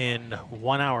up in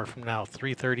 1 hour from now,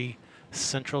 3:30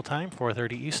 Central Time,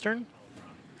 4:30 Eastern.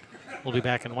 We'll be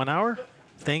back in 1 hour.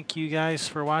 Thank you guys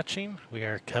for watching. We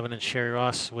are Kevin and Sherry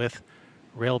Ross with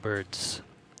Railbirds.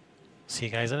 See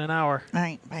you guys in an hour. All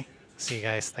right, bye. See you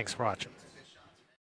guys. Thanks for watching.